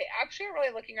look like. They actually are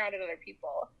really looking around at other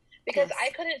people, because Yes. I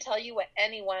couldn't tell you what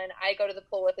anyone I go to the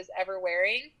pool with is ever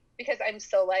wearing, because I'm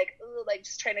so like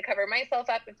just trying to cover myself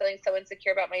up and feeling so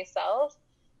insecure about myself.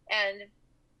 And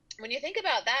when you think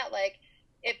about that, like,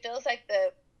 it feels like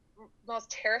the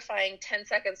most terrifying 10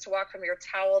 seconds to walk from your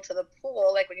towel to the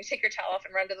pool. Like when you take your towel off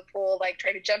and run to the pool, like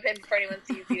trying to jump in before anyone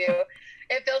sees you,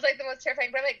 it feels like the most terrifying.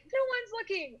 But I'm like, no one's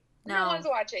looking, no one's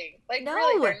watching. Like, No.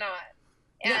 really, they're not.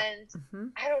 Yeah. And Mm-hmm.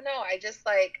 I don't know. I just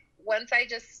like, once I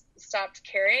just stopped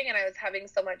caring and I was having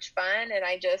so much fun, and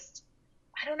I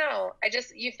don't know.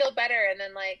 You feel better. And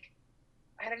then, like,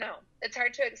 I don't know. It's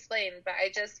hard to explain, but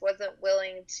I just wasn't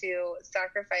willing to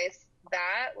sacrifice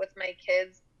that with my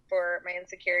kids for my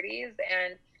insecurities.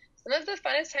 And some of the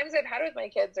funnest times I've had with my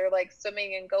kids are like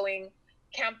swimming and going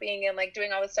camping and like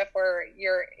doing all this stuff where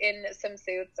you're in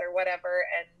swimsuits or whatever.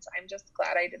 And I'm just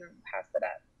glad I didn't pass it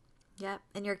up. Yep.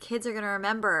 And your kids are going to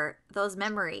remember those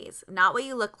memories, not what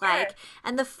you look like. Yeah.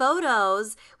 And the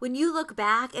photos, when you look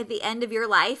back at the end of your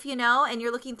life, you know, and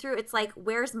you're looking through, it's like,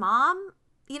 where's mom?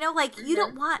 You know, like, you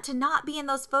don't want to not be in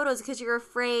those photos because you're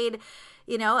afraid,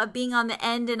 you know, of being on the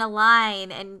end in a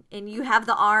line and you have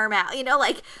the arm out, you know,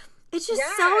 like, it's just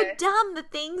so dumb, the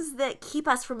things that keep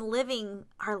us from living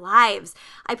our lives.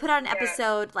 I put out an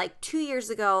episode like 2 years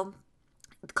ago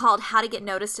called How to Get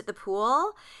Noticed at the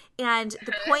Pool. And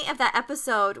the point of that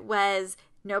episode was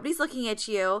nobody's looking at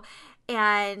you.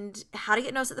 And how to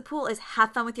get noticed at the pool is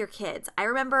have fun with your kids. I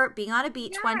remember being on a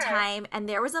beach one time, and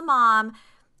there was a mom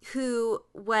who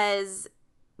was,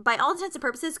 by all intents and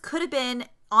purposes, could have been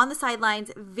on the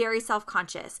sidelines, very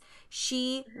self-conscious.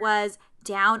 She was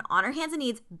down on her hands and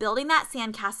knees building that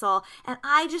sandcastle. And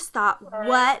I just thought,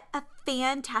 what a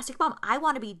fantastic mom. I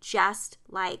want to be just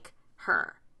like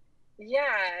her.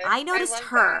 Yeah. I noticed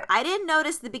her. That. I didn't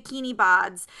notice the bikini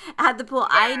bods at the pool.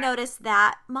 I noticed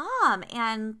that mom.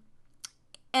 And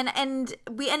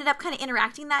we ended up kind of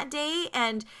interacting that day.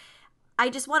 And I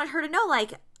just wanted her to know,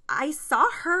 like, I saw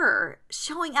her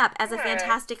showing up as a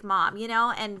fantastic mom, you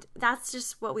know, and that's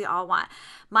just what we all want.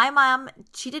 My mom,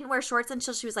 she didn't wear shorts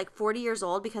until she was like 40 years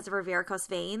old because of her varicose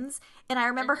veins. And I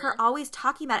remember her always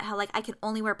talking about how, like, I can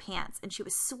only wear pants. And she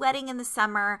was sweating in the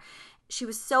summer. She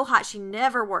was so hot. She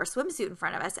never wore a swimsuit in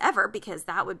front of us ever because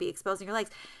that would be exposing her legs.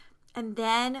 And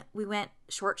then we went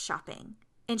short shopping,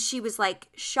 and she was like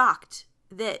shocked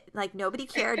that like nobody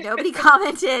cared, nobody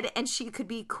commented, and she could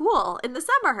be cool in the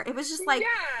summer. It was just like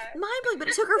mind-blowing, but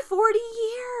it took her 40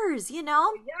 years, you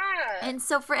know? Yeah. And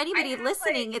so for anybody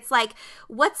listening, it's like,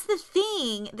 what's the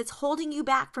thing that's holding you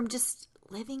back from just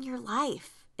living your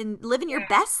life and living your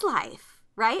best life,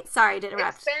 right? Sorry to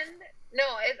interrupt.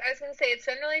 I was going to say, it's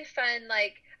been really fun.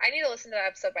 Like, I need to listen to that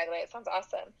episode, by the way. It sounds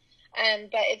awesome.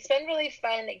 But it's been really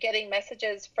fun getting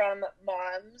messages from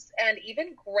moms and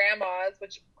even grandmas,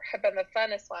 which have been the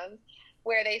funnest ones,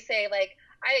 where they say, like,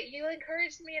 you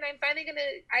encouraged me, and I finally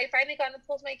got in the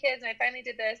pool with my kids, and I finally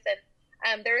did this.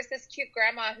 And there was this cute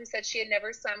grandma who said she had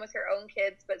never swum with her own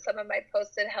kids, but some of my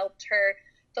posts had helped her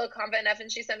feel confident enough,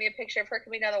 and she sent me a picture of her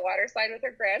coming down the water slide with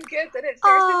her grandkids, and it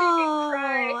seriously made me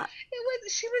cry.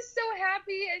 She was so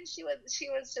happy, and she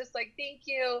was just like, thank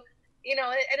you, you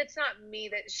know. And it's not me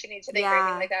that she needs to thank or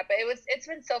anything like that, but it's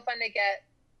been so fun to get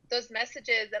those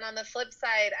messages. And on the flip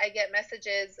side, I get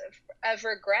messages of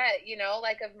regret, you know,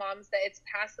 like of moms that it's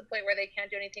past the point where they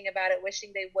can't do anything about it,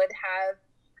 wishing they would have,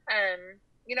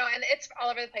 you know. And it's all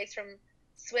over the place.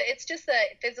 It's just the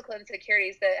physical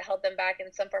insecurities that held them back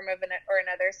in some form or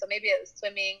another. So maybe it was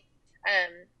swimming.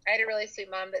 I had a really sweet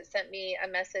mom that sent me a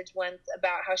message once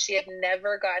about how she had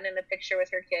never gotten in a picture with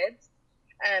her kids.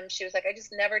 She was like, I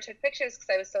just never took pictures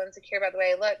because I was so insecure about the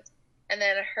way I looked. And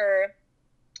then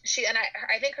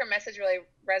I think her message really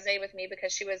resonated with me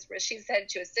because she said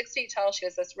she was 6 feet tall. She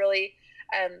was this really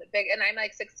big, and I'm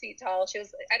like 6 feet tall. She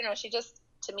was, I don't know, she just,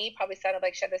 to me, probably sounded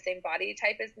like she had the same body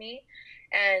type as me.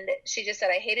 And she just said,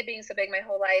 I hated being so big my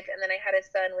whole life. And then I had a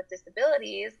son with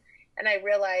disabilities, and I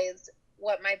realized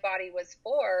what my body was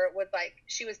for was, like,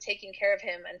 she was taking care of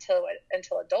him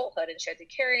until adulthood, and she had to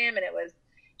carry him. And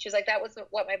she was like, that was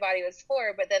what my body was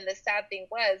for. But then the sad thing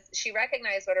was, she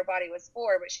recognized what her body was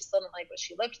for, but she still didn't like what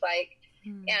she looked like.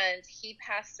 And he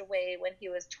passed away when he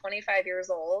was 25 years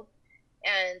old.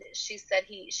 And she said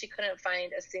she couldn't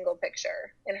find a single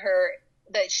picture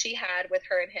that she had with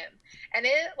her and him. And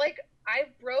it, like, I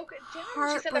broke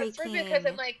down. She said that story because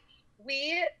I'm like,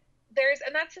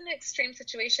 and that's an extreme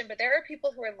situation, but there are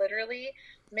people who are literally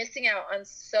missing out on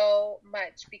so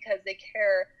much because they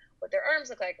care what their arms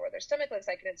look like or what their stomach looks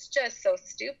like. And it's just so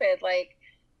stupid. Like,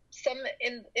 some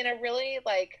in a really,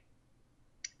 like,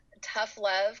 tough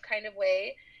love kind of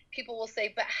way, people will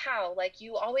say, but how? Like,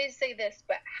 you always say this,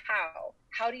 but how?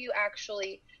 How do you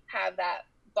actually have that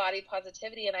body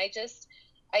positivity? And I just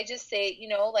say, you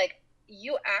know, like,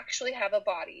 you actually have a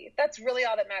body. That's really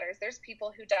all that matters. There's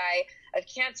people who die of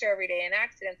cancer every day and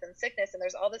accidents and sickness, and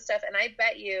there's all this stuff. And I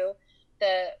bet you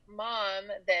the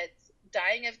mom that's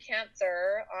dying of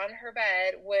cancer on her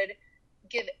bed would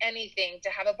give anything to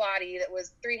have a body that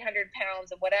was 300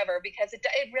 pounds and whatever, because it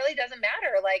really doesn't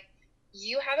matter. Like,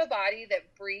 you have a body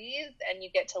that breathes, and you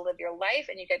get to live your life,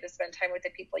 and you get to spend time with the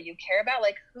people you care about.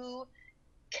 Like, who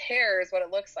cares what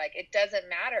it looks like? It doesn't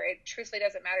matter. It truthfully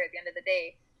doesn't matter at the end of the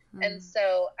day. And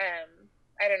so,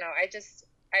 I don't know.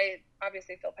 I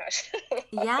obviously feel passionate.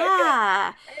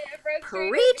 Yeah.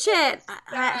 Preach it.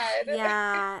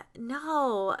 Yeah.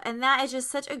 No. And that is just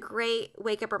such a great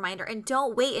wake up reminder. And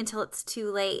don't wait until it's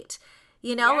too late.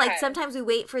 You know, like sometimes we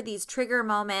wait for these trigger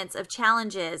moments of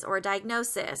challenges or a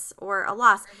diagnosis or a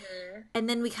loss. And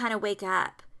then we kind of wake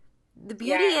up. The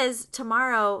beauty is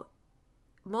tomorrow,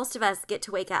 most of us get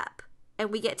to wake up. And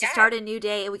we get to start a new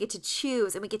day, and we get to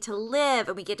choose, and we get to live,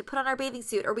 and we get to put on our bathing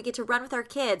suit, or we get to run with our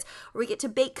kids, or we get to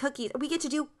bake cookies, or we get to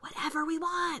do whatever we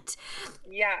want.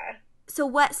 Yeah. So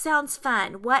what sounds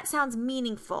fun? What sounds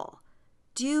meaningful?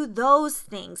 Do those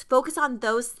things. Focus on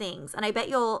those things. And I bet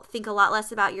you'll think a lot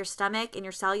less about your stomach and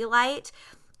your cellulite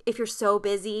if you're so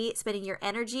busy spending your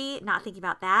energy not thinking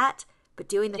about that, but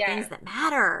doing the things that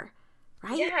matter.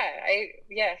 Right?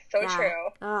 Yeah. So true.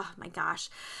 Oh my gosh.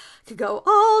 Could go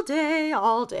all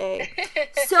day.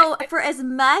 So for as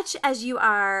much as you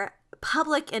are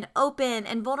public and open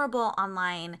and vulnerable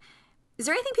online, is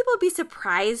there anything people would be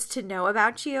surprised to know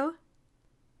about you?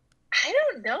 I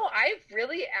don't know. I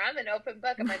really am an open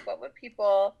book. I'm like, what would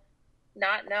people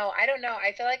not know? I don't know.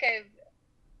 I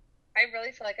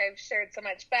really feel like I've shared so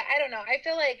much, but I don't know. I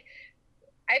feel like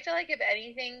if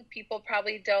anything, people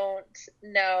probably don't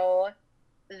know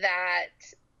that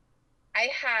I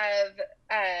have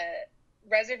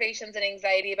reservations and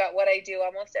anxiety about what I do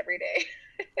almost every day.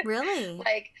 Really?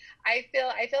 Like, I feel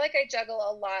like I juggle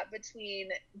a lot between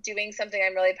doing something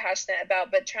I'm really passionate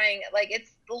about, but trying, like, it's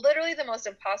literally the most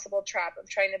impossible trap of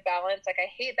trying to balance. Like, I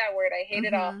hate that word. I hate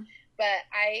it all. But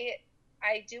I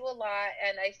do a lot,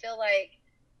 and I feel like,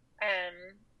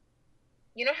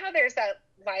 you know how there's that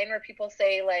line where people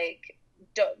say, like,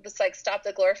 stop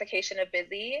the glorification of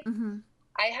busy?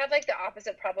 I have like the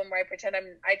opposite problem where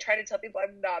I try to tell people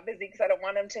I'm not busy because I don't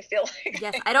want them to feel like.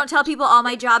 Yes, I don't tell people all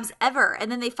my jobs ever, and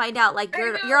then they find out like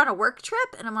you're on a work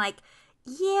trip, and I'm like,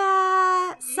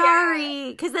 yeah,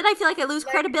 sorry, because then I feel like I lose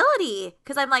credibility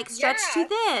because I'm like stretched too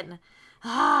thin.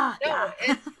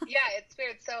 It's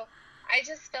weird. So I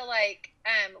just feel like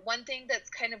one thing that's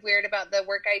kind of weird about the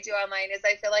work I do online is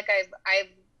I feel like I've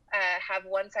have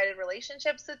one-sided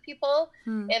relationships with people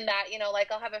in that, you know,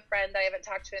 like I'll have a friend I haven't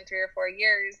talked to in 3 or 4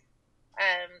 years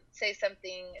say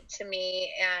something to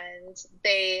me, and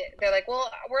they're like, well,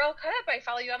 we're all caught up. I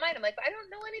follow you online. I'm like, I don't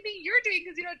know anything you're doing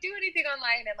because you don't do anything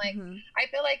online. And like,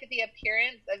 I feel like the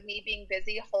appearance of me being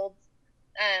busy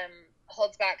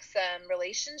holds back some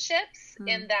relationships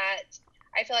in that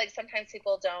I feel like sometimes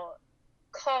people don't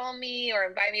call me or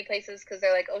invite me places because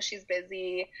they're like, oh, she's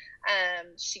busy,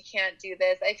 she can't do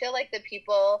this. I feel like the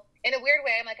people, in a weird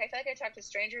way, I'm like, I feel like I talk to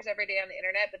strangers every day on the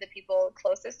internet, but the people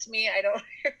closest to me I don't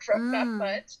hear from that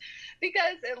much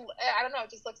because I don't know,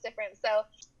 it just looks different. So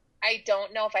I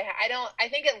don't know if I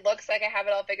think it looks like I have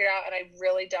it all figured out, and I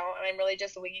really don't, and I'm really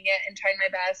just winging it and trying my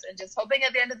best and just hoping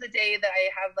at the end of the day that I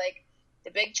have like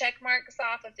the big check marks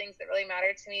off of things that really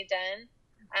matter to me done.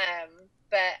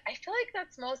 But I feel like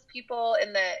that's most people,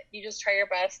 in that you just try your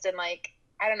best, and like,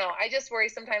 I don't know, I just worry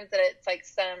sometimes that it's like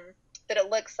that it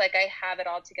looks like I have it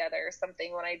all together or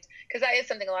something because that is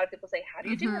something a lot of people say, how do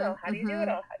you do it all? How do you do it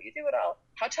all? How do you do it all?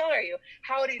 How tall are you?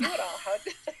 How do you do it all?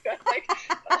 Like,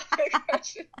 oh my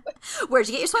gosh. Where'd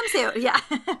you get your swimsuit? Yeah.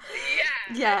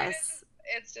 Yes.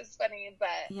 It's just funny,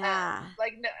 but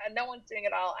like no one's doing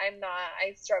it all. I'm not.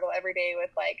 I struggle every day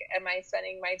with like, am I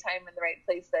spending my time in the right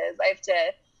places? I have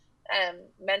to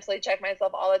mentally check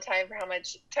myself all the time for how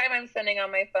much time I'm spending on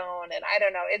my phone, and I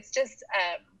don't know. It's just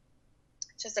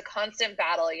a constant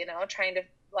battle, you know, trying to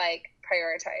like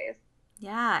prioritize.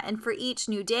 Yeah, and for each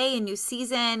new day and new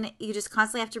season, you just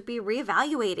constantly have to be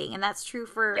reevaluating, and that's true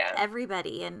for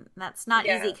everybody, and that's not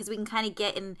easy because we can kind of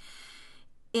get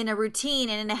in a routine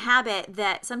and in a habit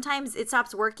that sometimes it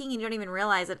stops working and you don't even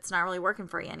realize that it's not really working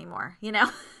for you anymore, you know?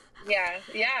 Yeah.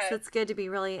 So it's good to be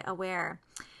really aware.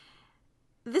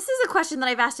 This is a question that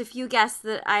I've asked a few guests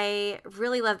that I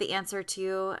really love the answer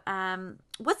to.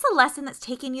 What's the lesson that's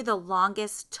taken you the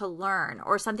longest to learn,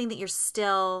 or something that you're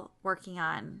still working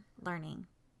on learning?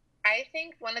 I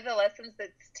think one of the lessons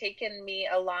that's taken me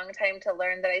a long time to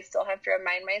learn that I still have to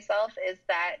remind myself is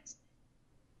that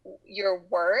your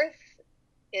worth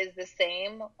is the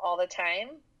same all the time.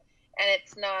 And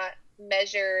it's not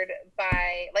measured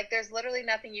by, like, there's literally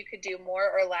nothing you could do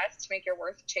more or less to make your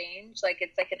worth change. Like,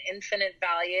 it's like an infinite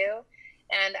value.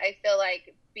 And I feel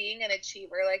like being an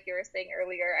achiever, like you were saying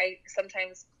earlier, I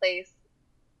sometimes place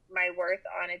my worth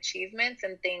on achievements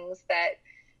and things that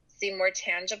seem more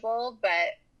tangible,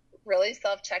 but really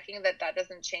self-checking that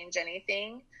doesn't change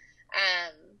anything.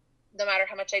 No matter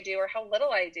how much I do or how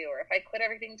little I do, or if I quit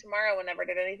everything tomorrow and never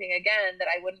did anything again, that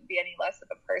I wouldn't be any less of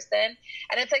a person.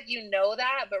 And it's like, you know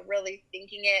that, but really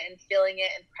thinking it and feeling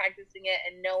it and practicing it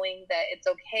and knowing that it's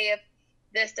okay if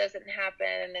this doesn't happen,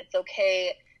 and it's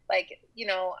okay. Like, you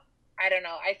know, I don't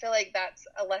know. I feel like that's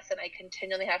a lesson I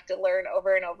continually have to learn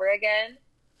over and over again,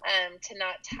 to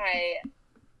not tie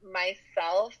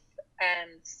myself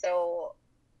so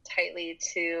tightly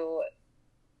to,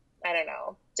 I don't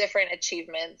know, different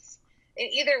achievements. In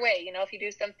either way, you know, if you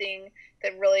do something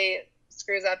that really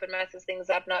screws up and messes things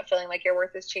up, not feeling like your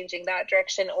worth is changing that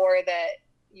direction, or that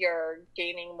you're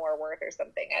gaining more worth or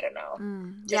something. I don't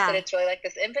know. Just that it's really like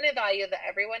this infinite value that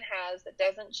everyone has that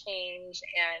doesn't change.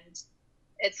 And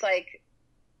it's like,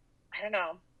 I don't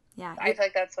know. Yeah. I feel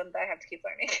like that's one that I have to keep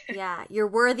learning. Yeah. Your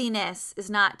worthiness is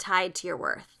not tied to your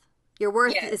worth. Your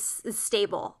worth is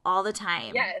stable all the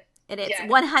time. Yes. And it's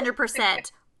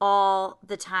 100% all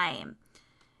the time.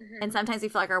 Mm-hmm. And sometimes we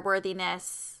feel like our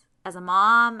worthiness as a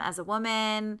mom, as a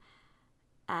woman,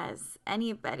 as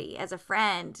anybody, as a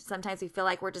friend, sometimes we feel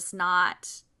like we're just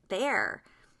not there.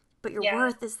 But your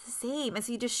worth is the same. And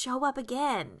so you just show up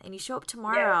again, and you show up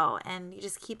tomorrow, and you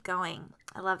just keep going.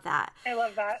 I love that. I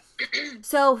love that.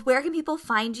 So where can people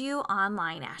find you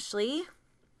online, Ashley?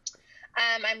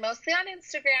 I'm mostly on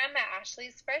Instagram at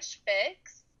Ashley's Fresh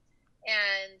Fix,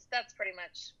 and that's pretty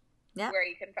much where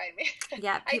you can find me.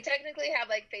 Yeah, I technically have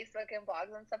like Facebook and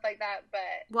blogs and stuff like that, but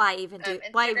why even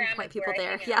point people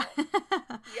there? Yeah.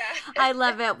 I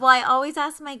love it. Well, I always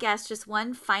ask my guests just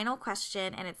one final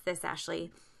question, and it's this,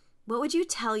 Ashley. What would you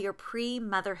tell your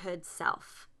pre-motherhood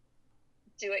self?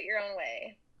 Do it your own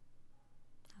way.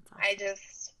 That's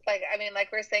awesome.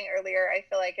 like we were saying earlier, I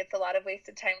feel like it's a lot of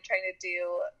wasted time trying to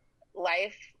do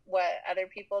life what other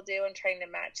people do and trying to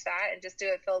match that, and just do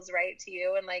what feels right to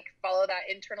you, and like follow that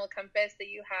internal compass that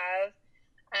you have,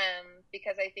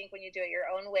 because I think when you do it your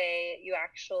own way, you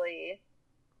actually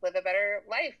live a better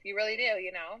life. You really do.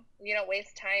 You know, you don't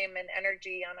waste time and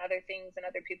energy on other things and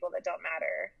other people that don't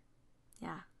matter.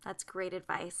 Yeah, that's great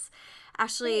advice.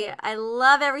 Ashley, I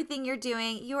love everything you're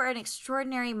doing. You are an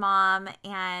extraordinary mom,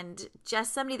 and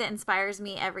just somebody that inspires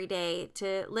me every day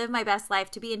to live my best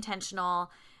life, to be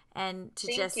intentional, and to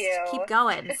keep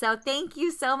going. So thank you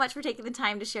so much for taking the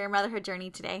time to share your motherhood journey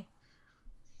today.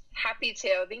 Happy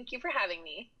to. Thank you for having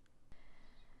me.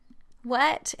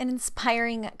 What an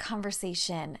inspiring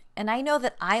conversation. And I know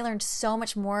that I learned so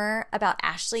much more about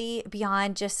Ashley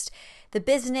beyond just the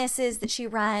businesses that she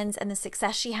runs and the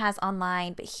success she has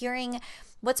online, but hearing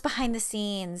what's behind the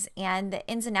scenes and the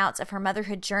ins and outs of her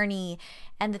motherhood journey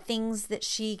and the things that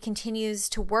she continues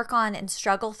to work on and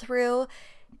struggle through,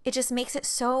 it just makes it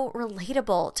so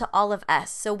relatable to all of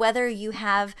us. So whether you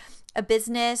have a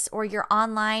business or you're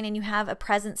online and you have a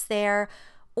presence there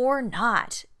or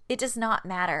not, it does not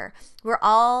matter. We're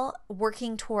all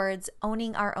working towards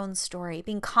owning our own story,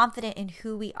 being confident in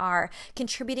who we are,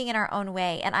 contributing in our own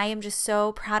way. And I am just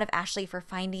so proud of Ashley for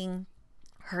finding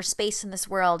her space in this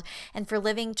world and for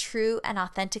living true and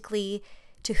authentically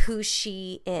to who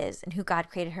she is and who God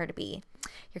created her to be.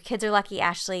 Your kids are lucky,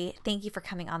 Ashley. Thank you for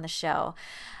coming on the show.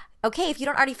 Okay, if you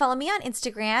don't already follow me on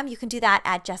Instagram, you can do that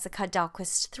at Jessica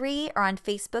Dahlquist 3 or on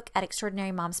Facebook at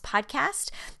Extraordinary Moms Podcast.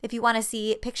 If you want to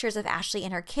see pictures of Ashley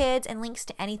and her kids and links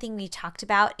to anything we talked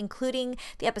about, including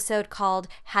the episode called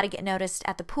How to Get Noticed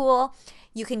at the Pool,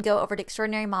 you can go over to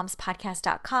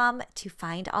extraordinarymomspodcast.com to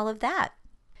find all of that.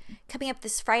 Coming up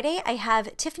this Friday, I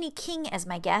have Tiffany King as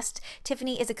my guest.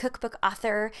 Tiffany is a cookbook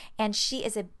author, and she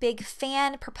is a big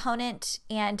fan, proponent,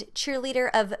 and cheerleader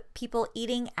of people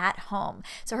eating at home.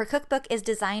 So her cookbook is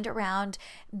designed around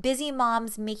busy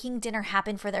moms making dinner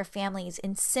happen for their families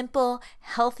in simple,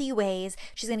 healthy ways.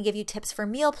 She's going to give you tips for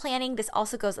meal planning. This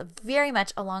also goes very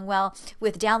much along well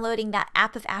with downloading that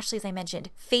app of Ashley's I mentioned,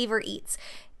 Favor Eats.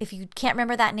 If you can't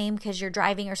remember that name because you're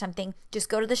driving or something, just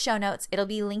go to the show notes. It'll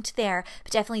be linked there.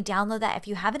 But definitely download that if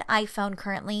you have an iPhone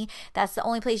currently. That's the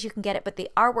only place you can get it, but they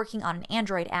are working on an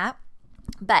Android app.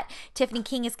 But Tiffany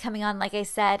King is coming on, like I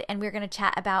said, and we're going to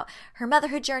chat about her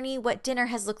motherhood journey, what dinner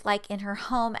has looked like in her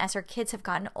home as her kids have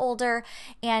gotten older,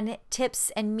 and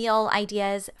tips and meal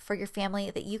ideas for your family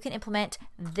that you can implement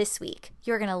this week.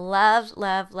 You're going to love,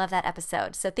 love, love that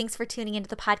episode. So thanks for tuning into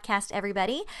the podcast,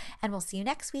 everybody, and we'll see you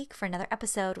next week for another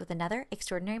episode with another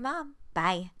extraordinary mom.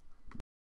 Bye.